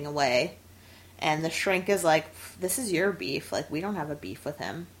keeps getting away. And the shrink is like, this is your beef. Like, we don't have a beef with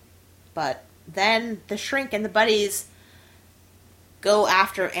him. But then the shrink and the buddies go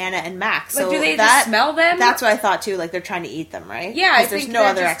after Anna and Max. Like, so do they just smell them? That's what I thought too. Like, they're trying to eat them, right? Yeah, I there's think no they're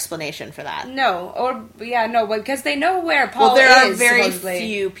other just- explanation for that. No, because they know where Paul Well, there is. are very supposedly.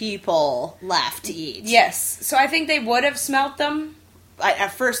 few people left to eat. Yes, so I think they would have smelt them.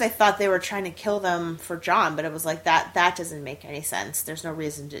 At first, I thought they were trying to kill them for John, but it was like that doesn't make any sense. There's no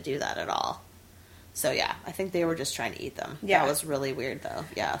reason to do that at all. So yeah, I think they were just trying to eat them. Yeah. That was really weird, though.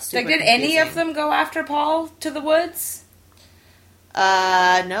 Yeah, super Like, did any of confusing. them go after Paul to the woods? No,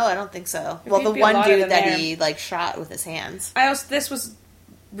 I don't think so. There Well, could the be a one lot of dude them that there. he, like, shot with his hands. This was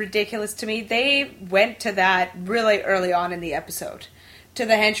ridiculous to me. They went to that really early on in the episode. To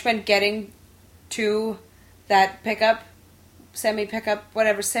the henchman getting to that semi-pickup,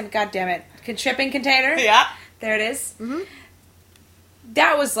 whatever, goddammit, shipping container. Yeah. There it is. Mm-hmm.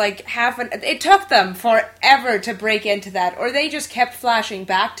 That was like it took them forever to break into that, or they just kept flashing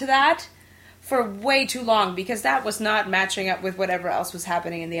back to that for way too long, because that was not matching up with whatever else was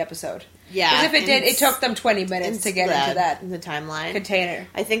happening in the episode. Yeah. Because if it did, it took them 20 minutes to get into that in the timeline container.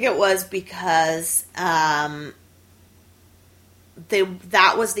 I think it was because that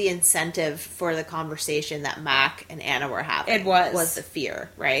was the incentive for the conversation that Mac and Anna were having. It was the fear,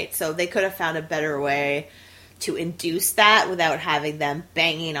 right? So they could have found a better way to induce that without having them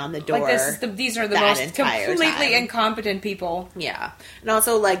banging on the door. Like these are the that most entire completely time. incompetent people. Yeah. And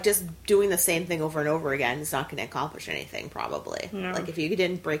also, like, just doing the same thing over and over again is not going to accomplish anything, probably. No. Like, if you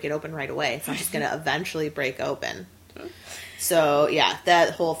didn't break it open right away, it's not just going to eventually break open. So, yeah,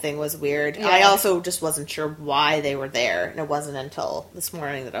 that whole thing was weird. Yeah. I also just wasn't sure why they were there, and it wasn't until this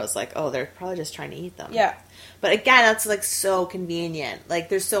morning that I was like, oh, they're probably just trying to eat them. Yeah. But again, that's, like, so convenient. Like,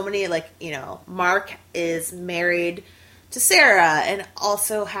 there's so many, like, you know, Mark is married to Sarah and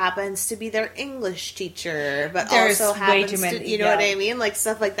also happens to be their English teacher, but There's also way happens too many, to, you know yeah. what I mean? Like,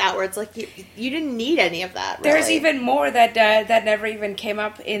 stuff like that where it's like, you didn't need any of that, really. There's even more that never even came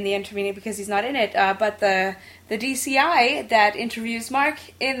up in the intervening because he's not in it. But the DCI that interviews Mark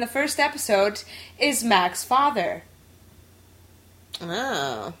in the first episode is Mac's father.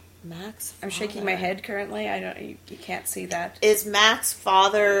 Oh. Mac's I'm shaking my head currently. I don't. You can't see that. Is Mac's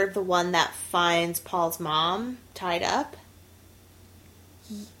father the one that finds Paul's mom tied up?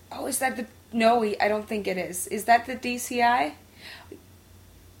 Oh, is that the... No, I don't think it is. Is that the DCI?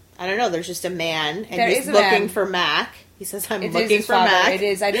 I don't know. There's just a man, and There he's is a looking man. for Mac. He says, I'm It is looking his for father. Mac. It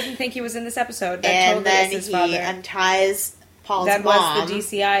is. I didn't think he was in this episode. That And totally then is his he father. unties Paul's That mom. was the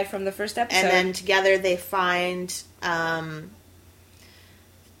DCI from the first episode. And then together they find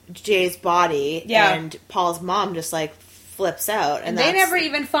Jay's body. Yeah. And Paul's mom just, like, flips out. And they never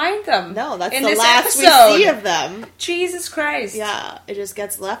even find them. No, that's in the this last episode. we see of them. Jesus Christ. Yeah, it just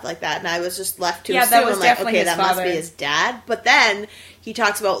gets left like that. And I was just left to Yeah, assume, that was I'm like, definitely okay, his that must father. be his dad. But then he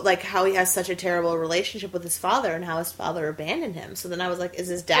talks about, like, how he has such a terrible relationship with his father and how his father abandoned him. So then I was like, is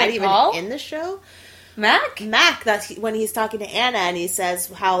his dad Wait, even Paul? in the show? Mac? Mac, that's when he's talking to Anna and he says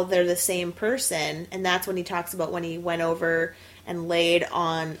how they're the same person. And that's when he talks about when he went over and laid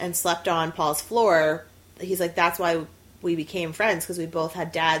on and slept on Paul's floor. He's like, that's why we became friends, because we both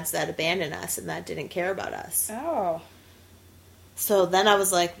had dads that abandoned us and that didn't care about us. Oh. So then I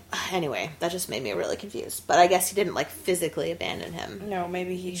was like, anyway, that just made me really confused. But I guess he didn't, like, physically abandon him. No,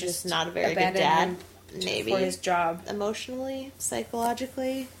 maybe he He's just just not a very good abandoned dad. him Maybe. for his job. Emotionally,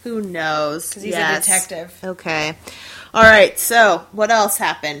 psychologically. Who knows? Because he's a detective. Okay. All right, so what else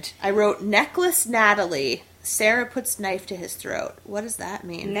happened? I wrote, Necklace Natalie. Sarah puts knife to his throat. What does that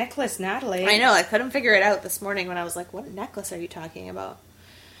mean? Necklace Natalie. I know, I couldn't figure it out this morning when I was like, what necklace are you talking about?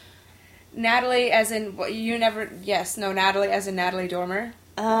 Natalie as in... Natalie as in Natalie Dormer.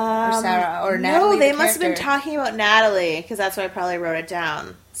 Or Sarah, or no, Natalie, they the must have been character. talking about Natalie, because that's why I probably wrote it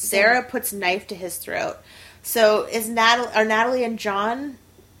down. Sarah puts knife to his throat. So is Natalie and John...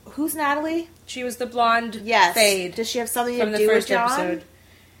 Who's Natalie? She was the blonde Yes. fade Does she have something from to the do with first John?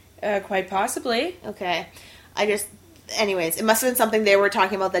 episode. Quite possibly. Okay. Anyways, it must have been something they were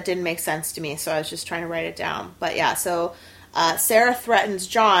talking about that didn't make sense to me, so I was just trying to write it down. But yeah, so Sarah threatens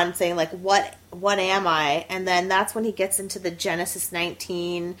John, saying, like, what am I? And then that's when he gets into the Genesis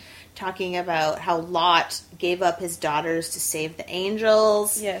 19, talking about how Lot gave up his daughters to save the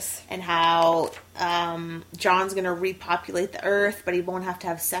angels. Yes. And how John's going to repopulate the earth, but he won't have to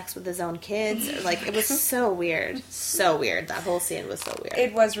have sex with his own kids. Like, it was so weird. So weird. That whole scene was so weird.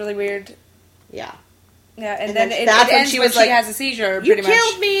 It was really weird. Yeah. Yeah, and then then it that's when ends she when was she like, has a seizure, You pretty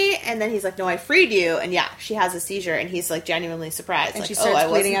killed much. me, and then he's like, "No, I freed you." And yeah, she has a seizure, and he's like genuinely surprised. And like, she starts I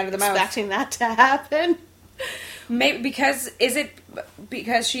bleeding wasn't out of the mouth. expecting that to happen. Maybe because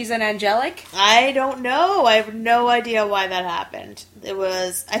she's an angelic? I don't know. I have no idea why that happened. It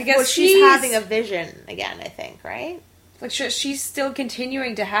was Because she's she's- having a vision again. I think, right? Like she's still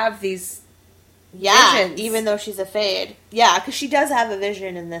continuing to have these. Yeah, Visions. even though she's a fade. Yeah, because she does have a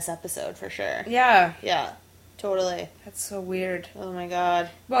vision in this episode for sure. Yeah, Yeah, totally. that's so weird. Oh my god.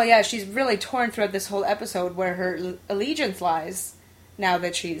 Well, yeah, she's really torn throughout this whole episode where her allegiance lies. Now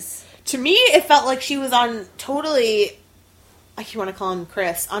that she's To me, it felt like she was on totally, I want to call him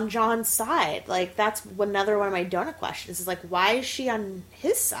Chris, on John's side. Like, that's another one of my donut questions. Is like, why is she on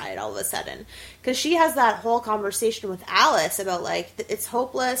his side all of a sudden? Because she has that whole conversation with Alice about, like, it's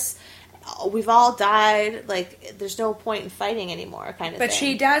hopeless. We've all died. Like, there's no point in fighting anymore, kind of But thing.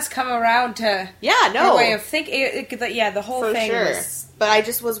 she does come around to Yeah, no. her way of thinking. Yeah, the whole For thing sure. was. But I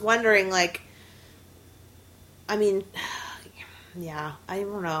just was wondering, like, I mean, yeah, I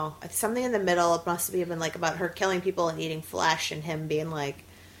don't know. Something in the middle, it must have been, like, about her killing people and eating flesh and him being, like...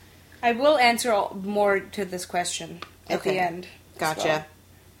 I will answer more to this question at Okay. the end. as Gotcha. well.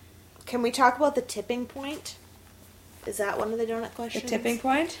 Can we talk about the tipping point? Is that one of the donut The questions? tipping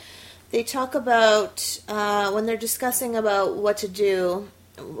point? They talk about when they're discussing about what to do,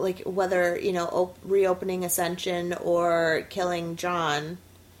 like whether, you know, reopening Ascension or killing John.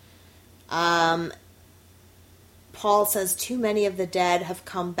 Paul says too many of the dead have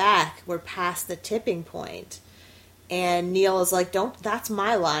come back. We're past the tipping point. And Neil is like, that's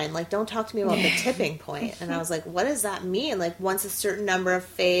my line. Like, don't talk to me about the tipping point. And I was like, what does that mean? Like, once a certain number of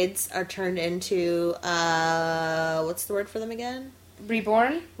fades are turned into, what's the word for them again?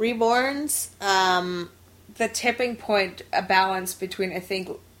 Reborn? Reborns. The tipping point, a balance between, I think,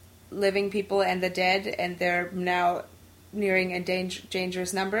 living people and the dead, and they're now nearing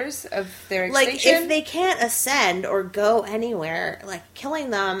dangerous numbers of their extinction. Like, if they can't ascend or go anywhere, like, killing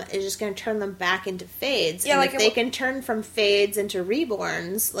them is just going to turn them back into fades. Yeah, and like if they can turn from fades into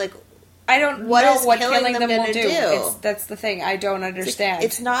reborns, like, I don't what know is what killing killing them them will gonna do. do? That's the thing. I don't understand.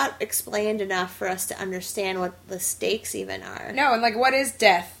 it's not explained enough for us to understand what the stakes even are. No, and like, what is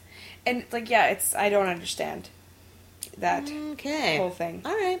death? And like, yeah, I don't understand that Okay. whole thing.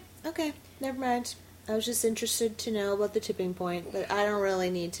 All right. Okay. Never mind. I was just interested to know about the tipping point, but I don't really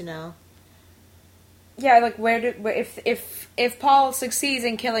need to know. Yeah, like if Paul succeeds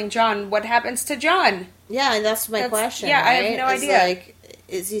in killing John, what happens to John? Yeah, and that's my question. Yeah, I have right? no Is, idea. like,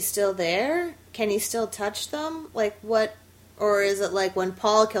 is he still there? Can he still touch them? Like, what? Or is it like when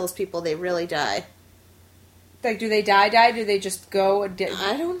Paul kills people, they really die? Like, do they die? Do they just go? I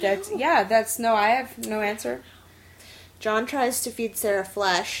don't know. I have no answer. John tries to feed Sarah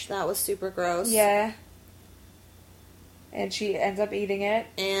flesh. That was super gross. Yeah. And she ends up eating it.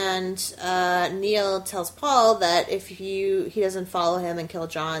 And Neil tells Paul that if he doesn't follow him and kill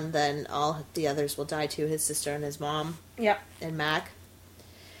John, then all the others will die too, his sister and his mom. Yep. And Mac.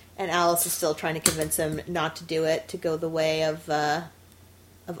 And Alice is still trying to convince him not to do it, to go the way of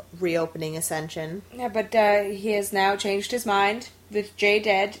reopening Ascension. Yeah, but he has now changed his mind. With Jay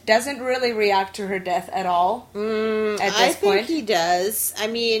dead, doesn't really react to her death at all. At this I think point, he does. I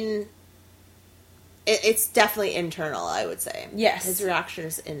mean, it's definitely internal, I would say. Yes. His reaction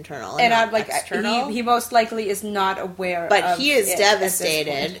is internal and not I'm like, external. he most likely is not aware. But of he is it at this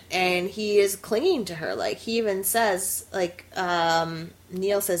devastated, point. and he is clinging to her. Like, he even says, like,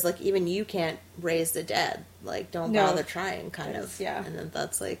 Neil says, like, even you can't raise the dead. Like, don't No. bother trying, kind of. Yeah. And then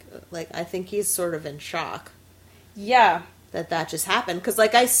that's, like, I think he's sort of in shock Yeah. that just happened. Because,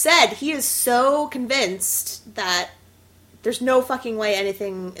 like I said, he is so convinced that there's no fucking way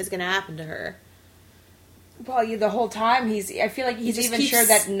anything is going to happen to her. Well, the whole time I feel like he's just even keeps- sure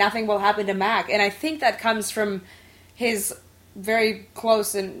that nothing will happen to Mac, and I think that comes from his very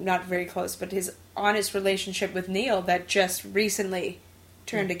close and not very close, but his honest relationship with Neil that just recently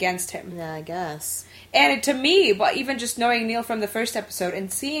turned against him. Yeah, I guess. And to me, but even just knowing Neil from the first episode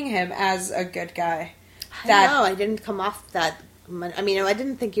and seeing him as a good guy, I don't know. I didn't come off that. I mean, I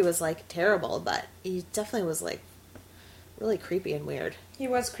didn't think he was, like, terrible, but he definitely was, like, really creepy and weird. he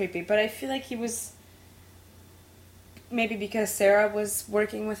was creepy. But I feel like he was maybe because Sarah was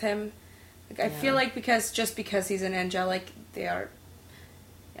working with him. Like, I feel like because he's an angelic, they are.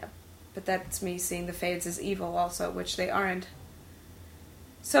 Yeah, but that's me seeing the Fades as evil also, which they aren't.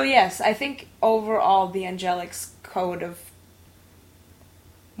 So yes, I think overall the Angelic's code of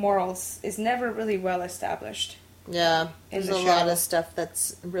morals is never really well established. Yeah, In there's the a lot show. of stuff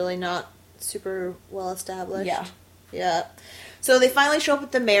that's really not super well established. Yeah. Yeah. So they finally show up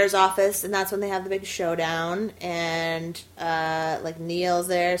at the mayor's office, and that's when they have the big showdown. And, like, Neil's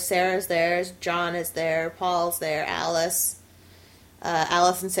there, Sarah's there, John is there, Paul's there, Alice.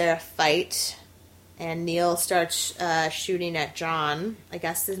 Alice and Sarah fight, and Neil starts shooting at John. I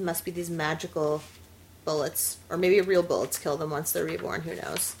guess this must be these magical bullets, or maybe real bullets kill them once they're reborn, who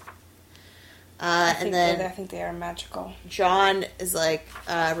knows. I And then think they are magical. John is, like,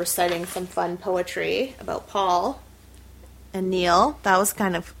 reciting some fun poetry about Paul and Neil. That was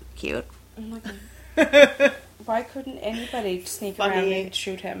kind of cute. Why couldn't anybody sneak Funny around and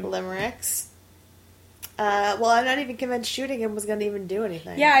shoot him? Limericks. Well, I'm not even convinced shooting him was going to even do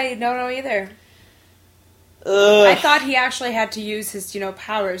anything. Yeah, I don't know either. Ugh. I thought he actually had to use his,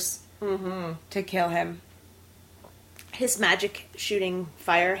 powers Mm-hmm. to kill him. His magic shooting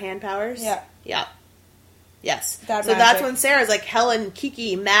fire hand powers? Yeah. Yeah. Yes. That so that's magic. when Sarah's like, Helen,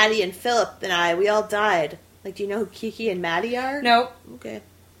 Kiki, Maddie, and Philip and I, we all died. Like, do you know who Kiki and Maddie are? Nope. Okay.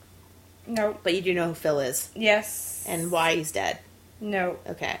 Nope. But you do know who Phil is Yes. and why he's dead. No.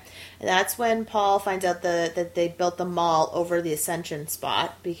 Okay. And that's when Paul finds out that they built the mall over the Ascension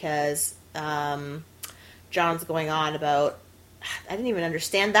spot because John's going on about... I didn't even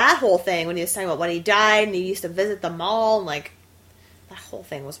understand that whole thing when he was talking about when he died and he used to visit the mall. And, like, that whole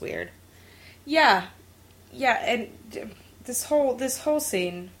thing was weird. Yeah. Yeah, and this whole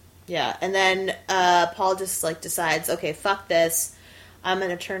scene. Yeah. And then Paul just, like, decides, okay, fuck this. I'm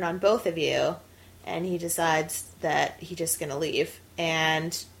going to turn on both of you. And he decides that he's just going to leave.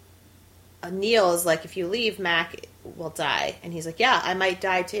 And Neil is like, if you leave, Mac will die. And he's like, yeah, I might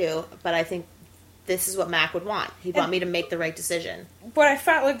die too, but I think this is what Mac would want. He'd want me to make the right decision. What I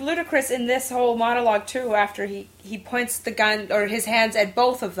found like ludicrous in this whole monologue too, after he points the gun or his hands at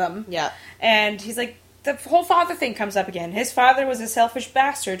both of them. Yeah. And he's like, the whole father thing comes up again. His father was a selfish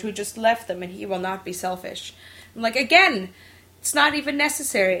bastard who just left them, and he will not be selfish. I'm like, again, it's not even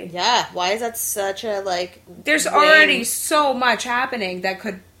necessary. Yeah, why is that such a, like... There's lame- already so much happening that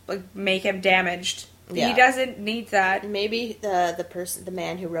could like make him damaged. Yeah. He doesn't need that. Maybe the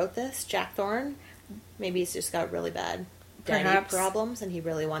man who wrote this, Jack Thorne, maybe he's just got really bad daddy Perhaps. problems, and he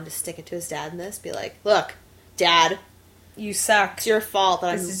really wanted to stick it to his dad in this. Be like, look, Dad, You suck. it's your fault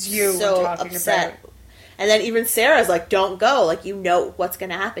that This I'm is you so we're talking upset. about. And then even Sarah's like, don't go. Like, you know what's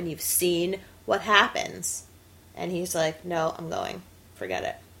going to happen. You've seen what happens. And he's like, no, I'm going. Forget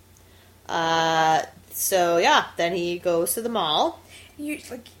it. So, yeah, then he goes to the mall.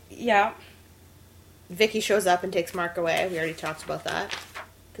 Yeah. Vicky shows up and takes Mark away. We already talked about that.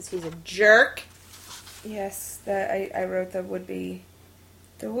 Because he's a jerk. Yes, I wrote the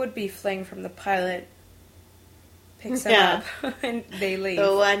would-be fling from the pilot picks him up and they leave.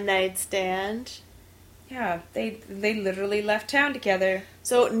 The one-night stand. Yeah, they literally left town together.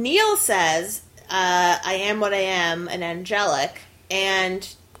 So Neil says, I am what I am, an angelic, and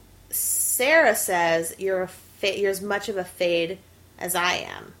Sarah says, you're as much of a fade as I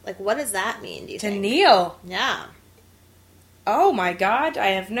am. Like, what does that mean, do you think? To Neil? Yeah. Oh my god, I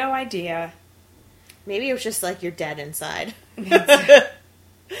have no idea. Maybe it was just like you're dead inside.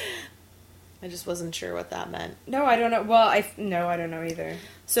 I just wasn't sure what that meant. No, I don't know. Well, I don't know either.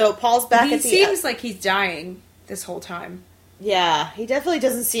 So Paul's back He at the... seems like he's dying this whole time. Yeah, he definitely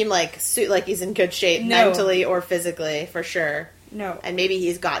doesn't seem like he's in good shape mentally or physically, for sure. No. And maybe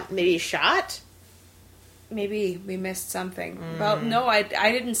he's shot? Maybe we missed something. Well, no, I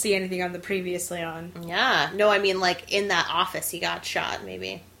didn't see anything on the previously on. Yeah. No, I mean, like, in that office he got shot,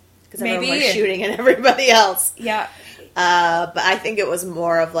 maybe. Because everyone Maybe. was shooting at everybody else. Yeah. But I think it was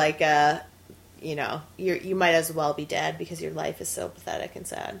more of like a, you might as well be dead because your life is so pathetic and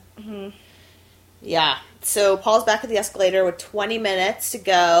sad. Mm-hmm. Yeah. So Paul's back at the escalator with 20 minutes to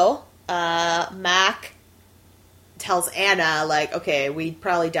go. Mac tells Anna, like, okay, we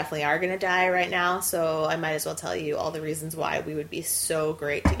probably definitely are going to die right now, so I might as well tell you all the reasons why we would be so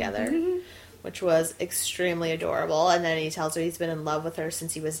great together, which was extremely adorable. And then he tells her he's been in love with her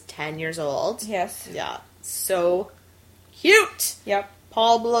since he was 10 years old. Yes. Yeah. So cute. Yep.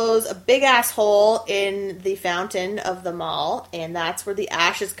 Paul blows a big-ass hole in the fountain of the mall, and that's where the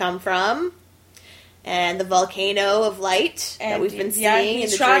ashes come from. And the volcano of light that we've been seeing in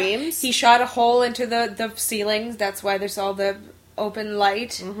the dreams. He shot a hole into the ceilings. That's why there's all the open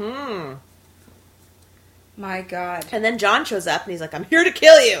light. Mm-hmm. My God. And then John shows up, and he's like, I'm here to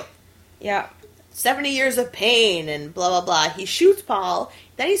kill you. Yeah. 70 years of pain, and blah, blah, blah. He shoots Paul.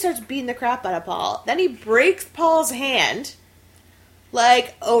 Then he starts beating the crap out of Paul. Then he breaks Paul's hand.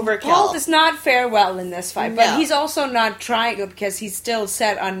 Like, overkill. Paul does not fare well in this fight, but No. he's also not trying because he's still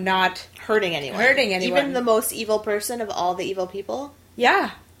set on not hurting anyone. Even the most evil person of all the evil people.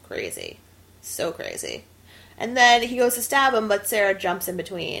 Yeah. Crazy. So crazy. And then he goes to stab him, but Sarah jumps in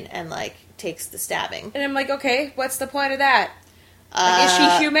between and, like, takes the stabbing. And I'm like, okay, what's the point of that? Like, is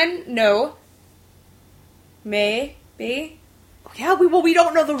she human? No. Maybe. Yeah, we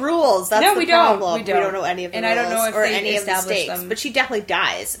don't know the rules. That's No, the we don't. problem. We don't. We don't know any of the And rules I don't know if or they any of the established stakes. them. But she definitely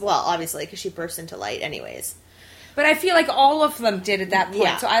dies. Well, obviously, because she bursts into light anyways. But I feel like all of them did at that point,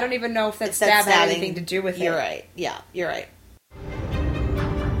 Yeah. so I don't even know if that It's stab had stabbing. anything to do with it. You're right. Yeah, you're right.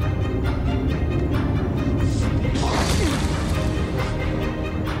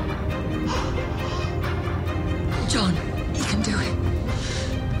 John, he can do it.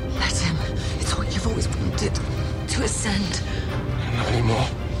 Let him. It's what you've always wanted. To ascend. Not anymore.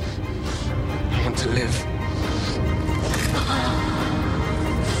 I want to live.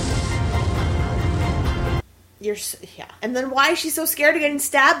 Yeah. And then why is she so scared of getting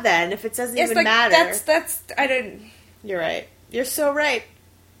stabbed then, if it doesn't It's even like, matter? that's, I don't... You're right. You're so right.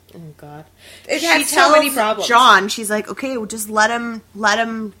 Oh, God. It She had so tells many problems. John, she's like, okay, well, just let him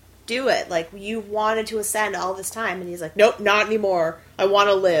do it. Like, you wanted to ascend all this time. And he's like, nope, not anymore. I want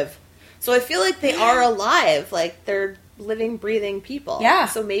to live. So I feel like they are alive. Like, they're living, breathing people. Yeah.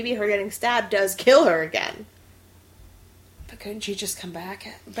 So maybe her getting stabbed does kill her again. But couldn't she just come back?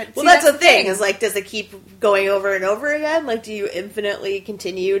 But Well, see, that's the thing. Is like, does it keep going over and over again? Like, do you infinitely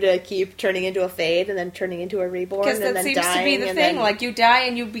continue to keep turning into a fade and then turning into a reborn Because and that then seems dying to be the and thing. then... Like, you die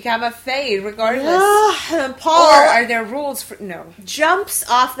and you become a fade regardless. And Or Paul are there rules for... No. jumps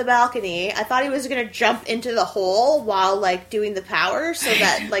off the balcony. I thought he was going to jump into the hole while, like, doing the power so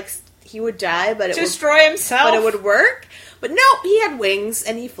that, like, he would die, but it would... Destroy himself. But it would work. But no, he had wings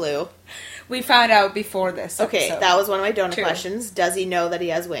and he flew. We found out before this Okay, episode. that was one of my donut Two. questions. Does he know that he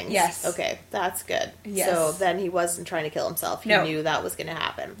has wings? Yes. Okay, that's good. Yes. So then he wasn't trying to kill himself. He No. knew that was going to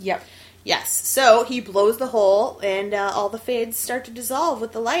happen. Yep. Yes. So he blows the hole, and all the fades start to dissolve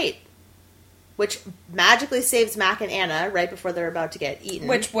with the light, which magically saves Mac and Anna right before they're about to get eaten.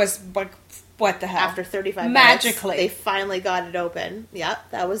 Which was, like, what the hell? after 35 Magically. minutes, they finally got it open. Yep,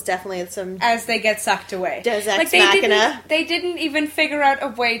 that was definitely some... As they get sucked away. Deus Ex they Machina. they didn't even figure out a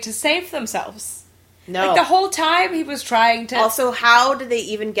way to save themselves. No. Like, the whole time he was trying to... Also, how did they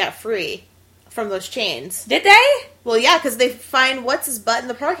even get free from those chains. Did they? Well, yeah, because they find what's his butt in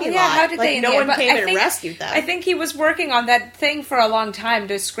the parking lot. How did they? No one came and think, rescued them. I think he was working on that thing for a long time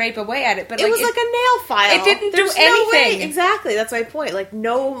to scrape away at it, but it was like a nail file. It didn't There's do anything. No way. Exactly, that's my point. Like,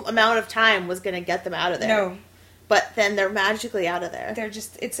 no amount of time was going to get them out of there. No. But then they're magically out of there. They're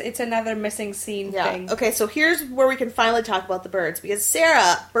just, it's another missing scene thing. Okay, so here's where we can finally talk about the birds, because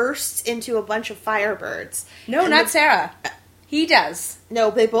Sarah bursts into a bunch of firebirds. No, not Sarah. He does. No,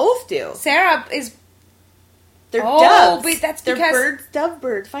 they both do. Sarah is... They're Oh, doves. wait, that's They're because- birds, dove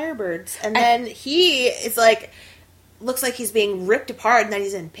birds, firebirds. And then he is like, looks like he's being ripped apart and then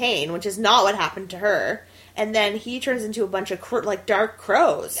he's in pain, which is not what happened to her. And then he turns into a bunch of dark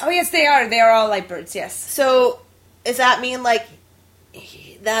crows. Oh, yes, they are. They are all light birds, yes. So, does that mean, like,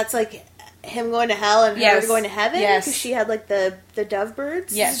 that's, like, him going to hell and her going to heaven? Yes. Because she had, like, the dove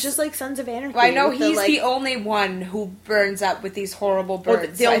birds? Yes. It's just like Sons of Anarchy. Well, I know with he's like, the only one who burns up with these horrible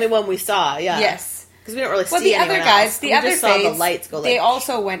birds. the only one we saw, yeah. Yes. Because we don't really see Well, the other anyone guys, else. the We other just saw the fades, lights go, like... they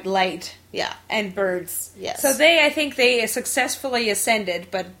also went light. Yeah. And birds. Yes. So I think they successfully ascended,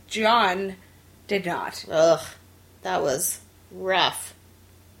 but John did not. Ugh. That was rough.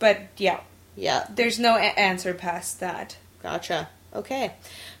 But, yeah. Yeah. There's no answer past that. Gotcha. Okay.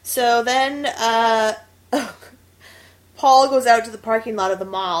 So then, Paul goes out to the parking lot of the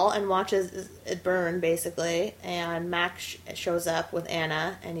mall and watches it burn, basically, and Max shows up with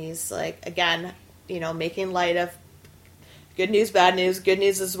Anna, and he's, like, again, making light of good news, bad news. Good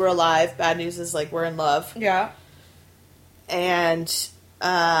news is we're alive. Bad news is, like, we're in love. Yeah. And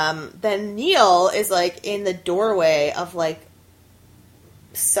then Neil is, like, in the doorway of, like,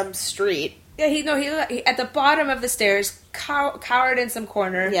 some street. Yeah, he at the bottom of the stairs, cowered in some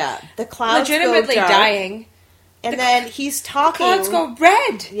corner. Yeah, the clouds legitimately go dark, dying. and then he's talking. Clouds go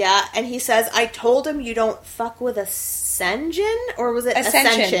red. Yeah, and he says, "I told him you don't fuck with Ascension, or was it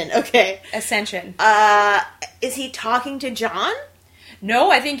Ascension? Okay, Ascension. Is he talking to John?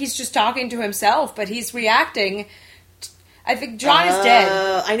 No, I think he's just talking to himself, but he's reacting. I think John is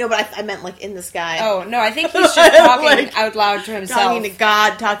dead. I know, but I meant like in the sky. Oh no, I think he's just talking Like, out loud to himself, talking to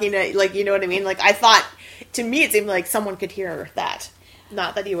God, talking to, like, you know what I mean? Like, I thought, to me, it seemed like someone could hear that.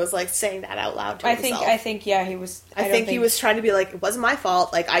 Not that he was, like, saying that out loud to himself. I think, yeah, he was. I think he was trying to be like, it wasn't my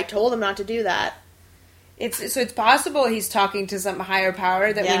fault. Like, I told him not to do that. It's possible he's talking to some higher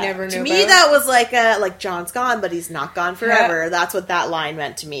power that we never knew. To me, about. that was like John's gone, but he's not gone forever. Yeah. That's what that line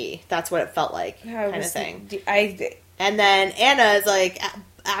meant to me. That's what it felt like, kind of thing. And then Anna is, like,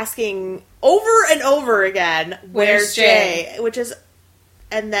 asking over and over again, where's Jay? Which is...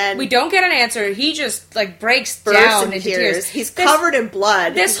 And then... We don't get an answer. He just, like, breaks down into tears. He's covered in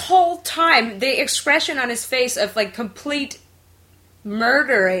blood. This whole time, the expression on his face of, like, complete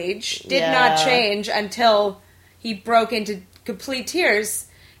murder rage did not change until he broke into complete tears.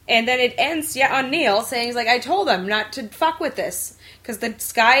 And then it ends on Neil saying, like, I told him not to fuck with this. Because the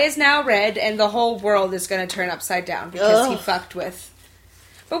sky is now red and the whole world is going to turn upside down because he fucked with.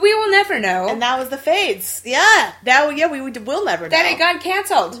 But we will never know. And that was the Fades. Yeah. We'll never know. That it got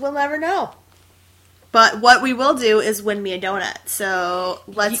canceled. We'll never know. But what we will do is win me a donut. So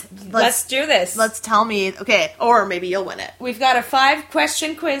let's do this. Let's tell me. Okay. Or maybe you'll win it. We've got a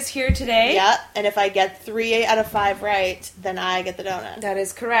 5-question quiz here today. Yeah. And if I get 3 out of 5 right, then I get the donut. That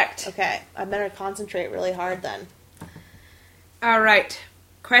is correct. Okay. I better concentrate really hard then. All right.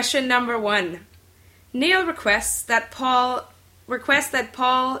 Question number 1. Neil requests that Paul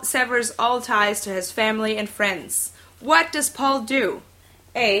severs all ties to his family and friends. What does Paul do?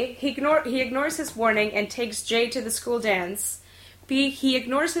 A. He ignores his warning and takes Jay to the school dance. B. He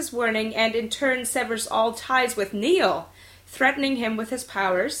ignores his warning and in turn severs all ties with Neil, threatening him with his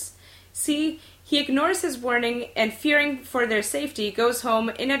powers. C. He ignores his warning and, fearing for their safety, goes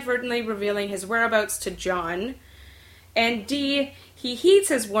home, inadvertently revealing his whereabouts to John. And D. He heeds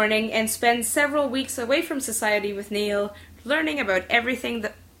his warning and spends several weeks away from society with Neil, learning everything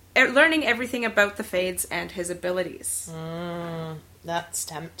about the Fades and his abilities. That's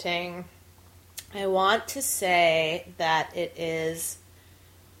tempting. I want to say that it is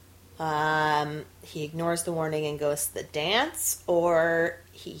he ignores the warning and goes to the dance, or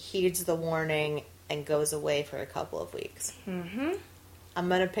he heeds the warning and goes away for a couple of weeks. Mm-hmm. I'm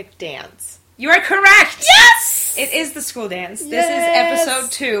going to pick dance. You are correct! Yes! It is the school dance. Yes! This is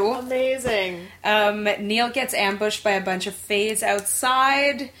episode 2. Amazing. Neil gets ambushed by a bunch of Fades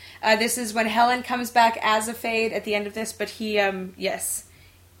outside. This is when Helen comes back as a Fade at the end of this, but he, yes.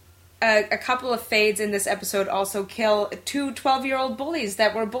 A couple of Fades in this episode also kill 2 12-year-old bullies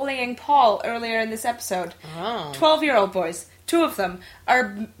that were bullying Paul earlier in this episode. Oh. 12-year-old boys. 2 of them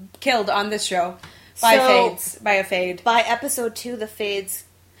are killed on this show by a Fade. By episode 2, the Fades...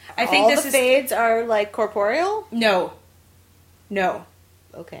 I think All this the is fades are like corporeal? no.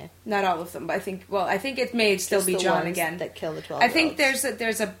 Okay. Not all of them, but I think it may still Just be the John ones again. that kill the 12 I think there's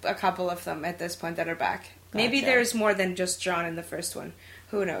a couple of them at this point that are back. Maybe Gotcha. there's more than just John in the first one.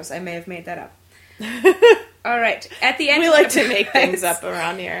 Who knows? I may have made that up. All right. At the end, We like to make things up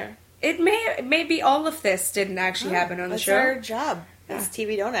around here. It maybe all of this didn't actually happen on the That's show. our job as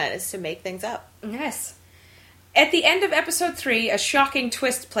TV Donut, is to make things up. Yes. At the end of episode 3, a shocking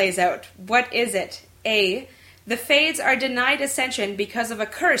twist plays out. What is it? A. The Fades are denied ascension because of a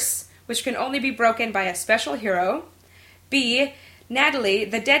curse, which can only be broken by a special hero. B. Natalie,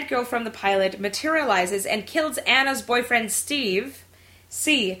 the dead girl from the pilot, materializes and kills Anna's boyfriend Steve.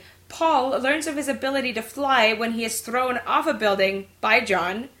 C. Paul learns of his ability to fly when he is thrown off a building by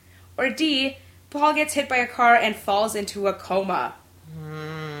John. Or D. Paul gets hit by a car and falls into a coma.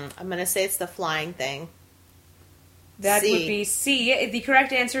 I'm going to say it's the flying thing. That C. would be C. The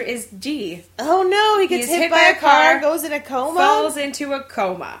correct answer is D. Oh no, he gets He's hit by a car, goes in a coma? Falls into a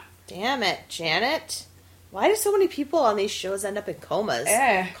coma. Damn it, Janet. Why do so many people on these shows end up in comas?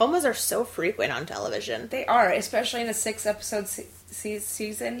 Comas are so frequent on television. They are, especially in a 6-episode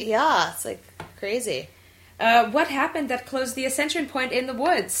season. Yeah, it's like crazy. What happened that closed the ascension point in the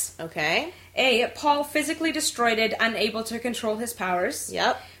woods? Okay. A. Paul physically destroyed it, unable to control his powers.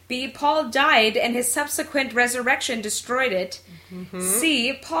 Yep. B. Paul died and his subsequent resurrection destroyed it.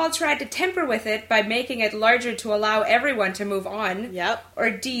 C. Paul tried to tamper with it by making it larger to allow everyone to move on. Yep. Or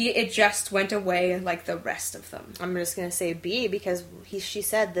D. It just went away like the rest of them. I'm just going to say B because she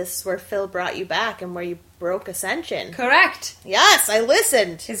said this is where Phil brought you back and where you broke Ascension. Correct. Yes, I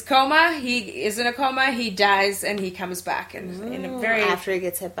listened. His coma, he is in a coma, he dies, and he comes back. And in a very... After he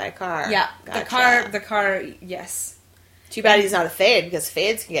gets hit by a car. Yeah, Gotcha. the car, yes. Too bad he's not a Fade, because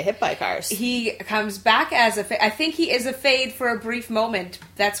Fades can get hit by cars. He comes back as a Fade. I think he is a Fade for a brief moment.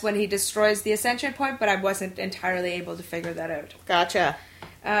 That's when he destroys the Ascension Point, but I wasn't entirely able to figure that out. Gotcha.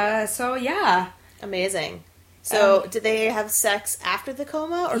 So, yeah. Amazing. So, did they have sex after the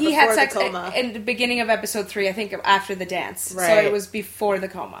coma or He before had sex the coma? in the beginning of episode 3, I think, after the dance. Right. So it was before the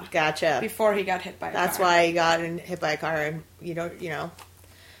coma. Gotcha. Before he got hit by a car. That's why he got hit by a car, and you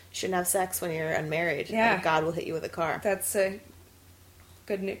shouldn't have sex when you're unmarried. Yeah. Or God will hit you with a car. That's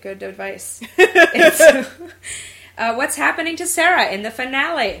good advice. What's happening to Sarah in the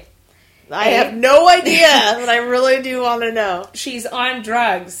finale? I have no idea, but I really do want to know. She's on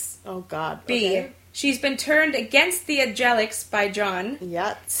drugs. Oh, God. B. Okay. She's been turned against the Angelics by John.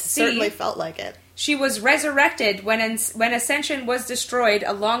 Yeah, it certainly felt like it. She was resurrected when Ascension was destroyed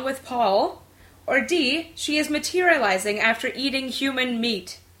along with Paul. Or D. She is materializing after eating human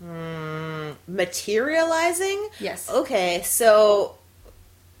meat. Materializing? Yes. Okay, so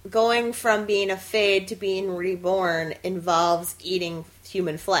going from being a Fade to being reborn involves eating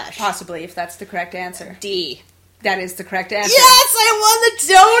human flesh. Possibly, if that's the correct answer. D. That is the correct answer. Yes, I won the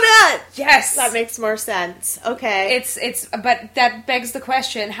donut! Yes! That makes more sense. Okay. But that begs the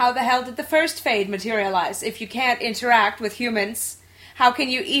question, how the hell did the first Fade materialize? If you can't interact with humans, how can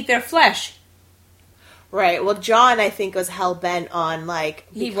you eat their flesh? Right. Well, John, I think, was hell-bent on,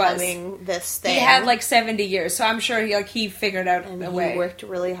 He becoming this thing. He had, 70 years, so I'm sure he figured out a way. He worked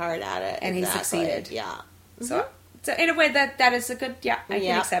really hard at it. And he succeeded. Yeah. So in a way, that is a good... Yeah, I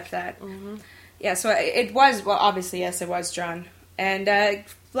can accept that. Mm-hmm. Yeah, so it was... Well, obviously, yes, it was John. And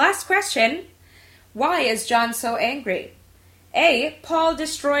last question. Why is John so angry? A. Paul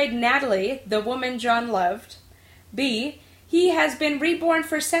destroyed Natalie, the woman John loved. B. He has been reborn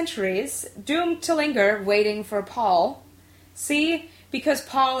for centuries, doomed to linger, waiting for Paul. C. Because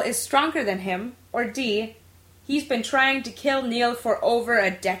Paul is stronger than him. Or D. He's been trying to kill Neil for over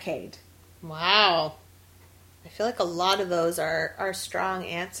a decade. Wow. I feel like a lot of those are strong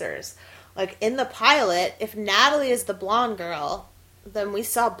answers. Like, in the pilot, if Natalie is the blonde girl, then we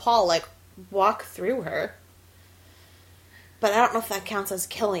saw Paul, walk through her. But I don't know if that counts as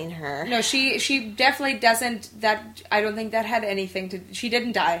killing her. No, she definitely doesn't. I don't think that had anything to... She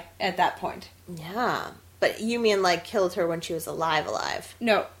didn't die at that point. Yeah. But you mean, killed her when she was alive?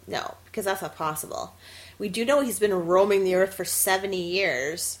 No. No, because that's not possible. We do know he's been roaming the earth for 70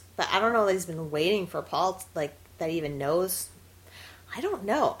 years, but I don't know that he's been waiting for Paul, that he even knows. I don't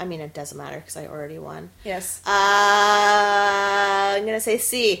know. I mean, it doesn't matter because I already won. Yes. I'm going to say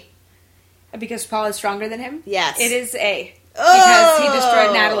C. Because Paul is stronger than him? Yes. It is A. Because he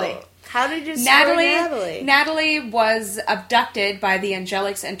destroyed Natalie. How did you destroy Natalie? Natalie was abducted by the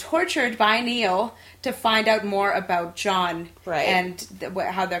Angelics and tortured by Neil to find out more about John. Right. And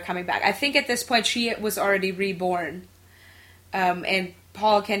how they're coming back. I think at this point she was already reborn. And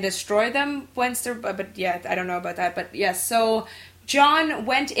Paul can destroy them once they're... But yeah, I don't know about that. But yes, so John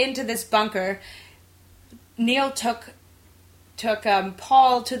went into this bunker. Neil took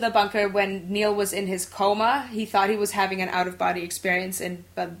Paul to the bunker when Neil was in his coma. He thought he was having an out-of-body experience,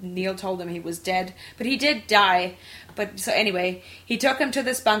 but Neil told him he was dead. But he did die. But so anyway, he took him to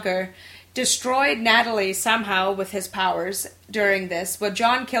this bunker, destroyed Natalie somehow with his powers during this. But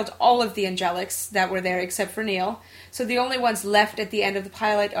John killed all of the Angelics that were there except for Neil. So the only ones left at the end of the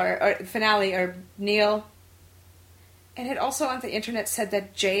pilot or finale are Neil. And it also on the internet said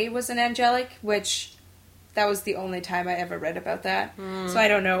that Jay was an Angelic, which that was the only time I ever read about that. So I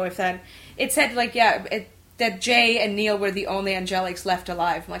don't know if that... It said, like, that Jay and Neil were the only Angelics left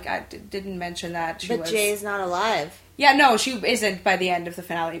alive. I'm like, I didn't mention that. Jay's not alive. Yeah, no, she isn't by the end of the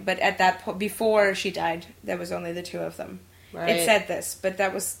finale. But at that point, before she died, there was only the two of them. Right. It said this, but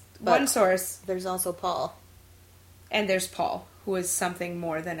that was one source. There's also Paul. And there's Paul, who is something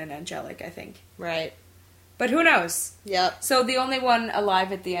more than an Angelic, I think. Right. But who knows? Yep. So the only one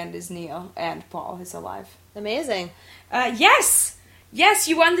alive at the end is Neil, and Paul is alive. Amazing. Yes! Yes,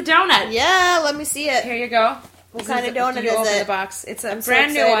 you won the donut! Yeah, let me see it. Here you go. What kind of donut Did you is open it? the box? It's a I'm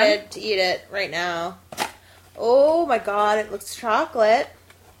brand so new one. excited to eat it right now. Oh my god, it looks chocolate.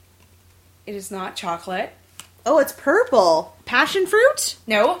 It is not chocolate. Oh, it's purple. Passion fruit?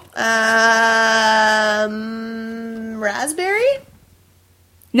 No. Raspberry?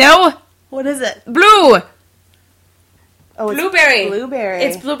 No. What is it? Blue. Oh, it's Blueberry. Blueberry.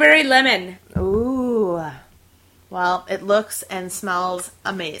 It's blueberry lemon. Ooh. Well, it looks and smells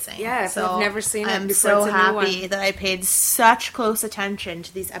amazing. Yeah, if I've never seen it I'm before, so it's a new happy one. that I paid such close attention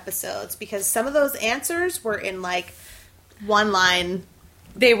to these episodes because some of those answers were in like one line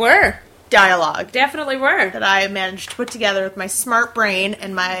They were. dialogue Definitely were. that I managed to put together with my smart brain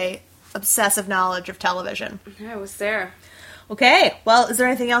and my obsessive knowledge of television. I was there. Okay, well, is there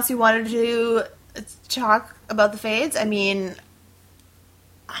anything else you wanted to talk about the fades? I mean,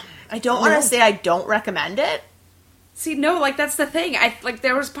 I don't want to say I don't recommend it. See, no, like, that's the thing.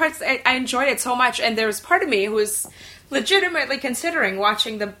 There was parts, I enjoyed it so much, and there was part of me who was legitimately considering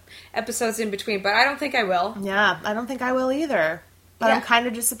watching the episodes in between, but I don't think I will. Yeah, I don't think I will either. But Yeah. I'm kind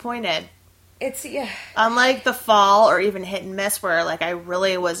of disappointed. It's, yeah. Unlike The Fall or even Hit and Miss, where like I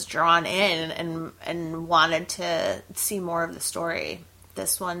really was drawn in and wanted to see more of the story.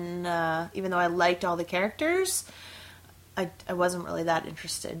 This one, even though I liked all the characters, I wasn't really that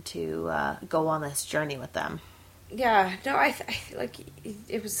interested to go on this journey with them. Yeah, no, I like,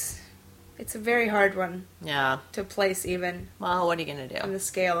 it's a very hard one Yeah. to place even Well, what are you gonna on do? the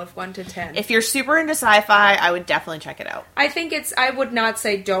scale of 1 to 10. If you're super into sci-fi, I would definitely check it out. I think I would not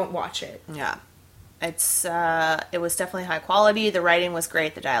say don't watch it. Yeah. It's it was definitely high quality. The writing was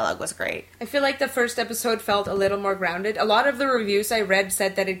great. The dialogue was great. I feel like the first episode felt a little more grounded. A lot of the reviews I read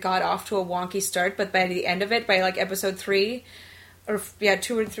said that it got off to a wonky start, but by the end of it, by like episode 3, or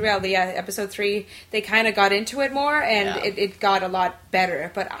 2 or 3, episode 3, they kind of got into it more, and Yeah. it got a lot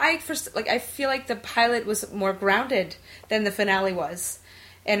better. But I feel like the pilot was more grounded than the finale was,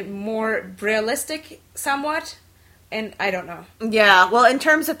 and more realistic somewhat. And I don't know. Yeah, well, in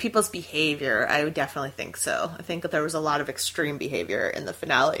terms of people's behavior, I would definitely think so. I think that there was a lot of extreme behavior in the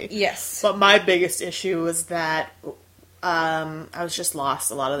finale. Yes. But my biggest issue was that I was just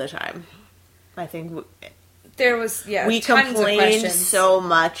lost a lot of the time. I think There was, we tons of complained questions. so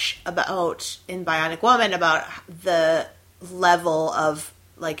much about, in Bionic Woman, about the level of,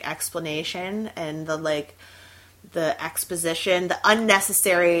 like, explanation and the exposition, the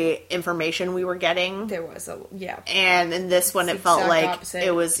unnecessary information we were getting. There was And in this one, It's it felt exact like opposite.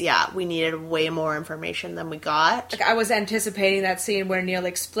 it was, we needed way more information than we got. Like, I was anticipating that scene where Neil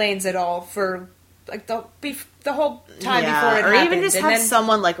explains it all for like the whole time before it or happened. even just and have then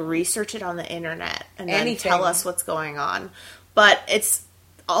someone like research it on the internet and then Anything. tell us what's going on. But it's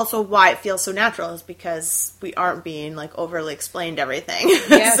also why it feels so natural is because we aren't being like overly explained everything.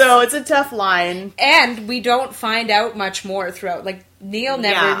 Yes. So it's a tough line. And we don't find out much more throughout. Like, Neil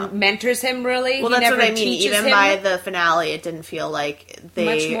never Yeah. mentors him, really. Well, He that's never what I mean. teaches Even him. by the finale, it didn't feel like they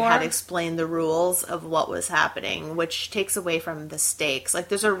Much more. had explained the rules of what was happening, which takes away from the stakes. Like,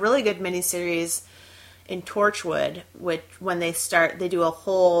 there's a really good miniseries in Torchwood, which when they do a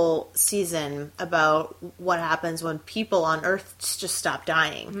whole season about what happens when people on Earth just stop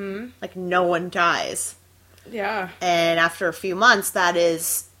dying. Mm-hmm. Like, no one dies. Yeah. And after a few months, that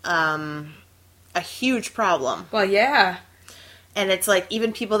is a huge problem. Well, yeah. And it's like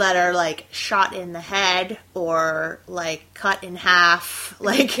even people that are like shot in the head or like cut in half,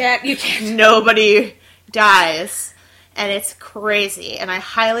 like You can't. nobody dies. And it's crazy, and I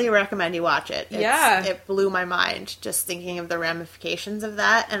highly recommend you watch it. It blew my mind just thinking of the ramifications of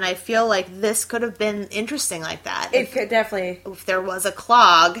that, and I feel like this could have been interesting like that. It could definitely. If there was a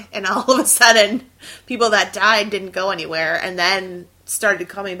clog, and all of a sudden people that died didn't go anywhere, and then started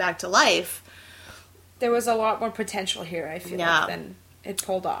coming back to life. There was a lot more potential here, I feel like, than it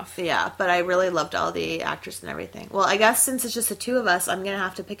pulled off. Yeah, but I really loved all the actors and everything. Well, I guess since it's just the two of us, I'm going to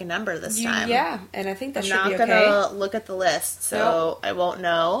have to pick a number this time. Yeah, and I think that should be okay. I'm not going to look at the list, so I won't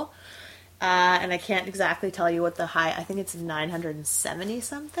know. And I can't exactly tell you what the high... I think it's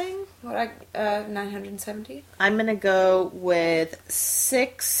 970-something. What, 970? I'm going to go with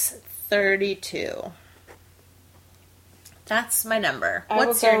 632. That's my number.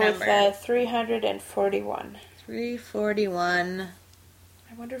 What's your number? I will go with 341. 341...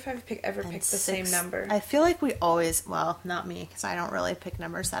 I wonder if I've ever picked the same number. I feel like we always, well, not me, because I don't really pick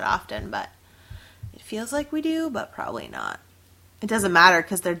numbers that often, but it feels like we do, but probably not. It doesn't matter,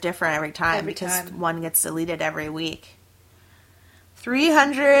 because they're different every time, one gets deleted every week.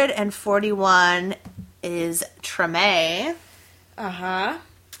 341 is Treme. Uh-huh.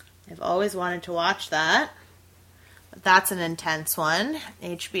 I've always wanted to watch that. But that's an intense one.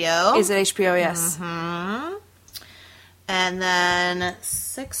 HBO. Is it HBO? Yes. Mm-hmm. And then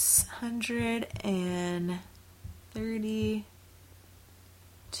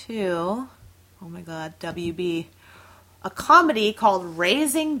 632, oh my god, WB, a comedy called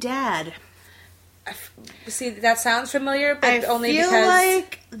Raising Dad. See, that sounds familiar, but I only feel because...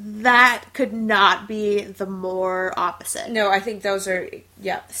 like that could not be the more opposite. No, I think those are,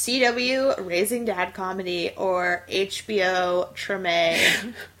 yeah. CW, Raising Dad comedy, or HBO,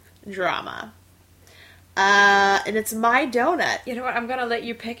 Treme, drama. And it's my donut. You know what? I'm gonna let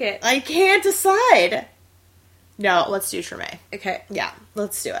you pick it. I can't decide. No, let's do Treme. Okay. Yeah,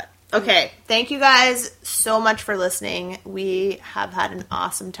 let's do it. Okay, thank you guys so much for listening. We have had an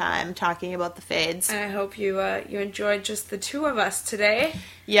awesome time talking about the fades. And I hope you you enjoyed just the two of us today.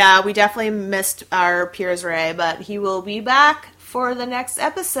 Yeah, we definitely missed our Piers Ray, but he will be back for the next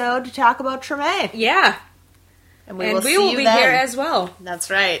episode to talk about Treme. Yeah. And we will be here as well. That's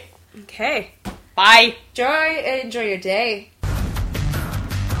right. Okay. Bye. Enjoy your day.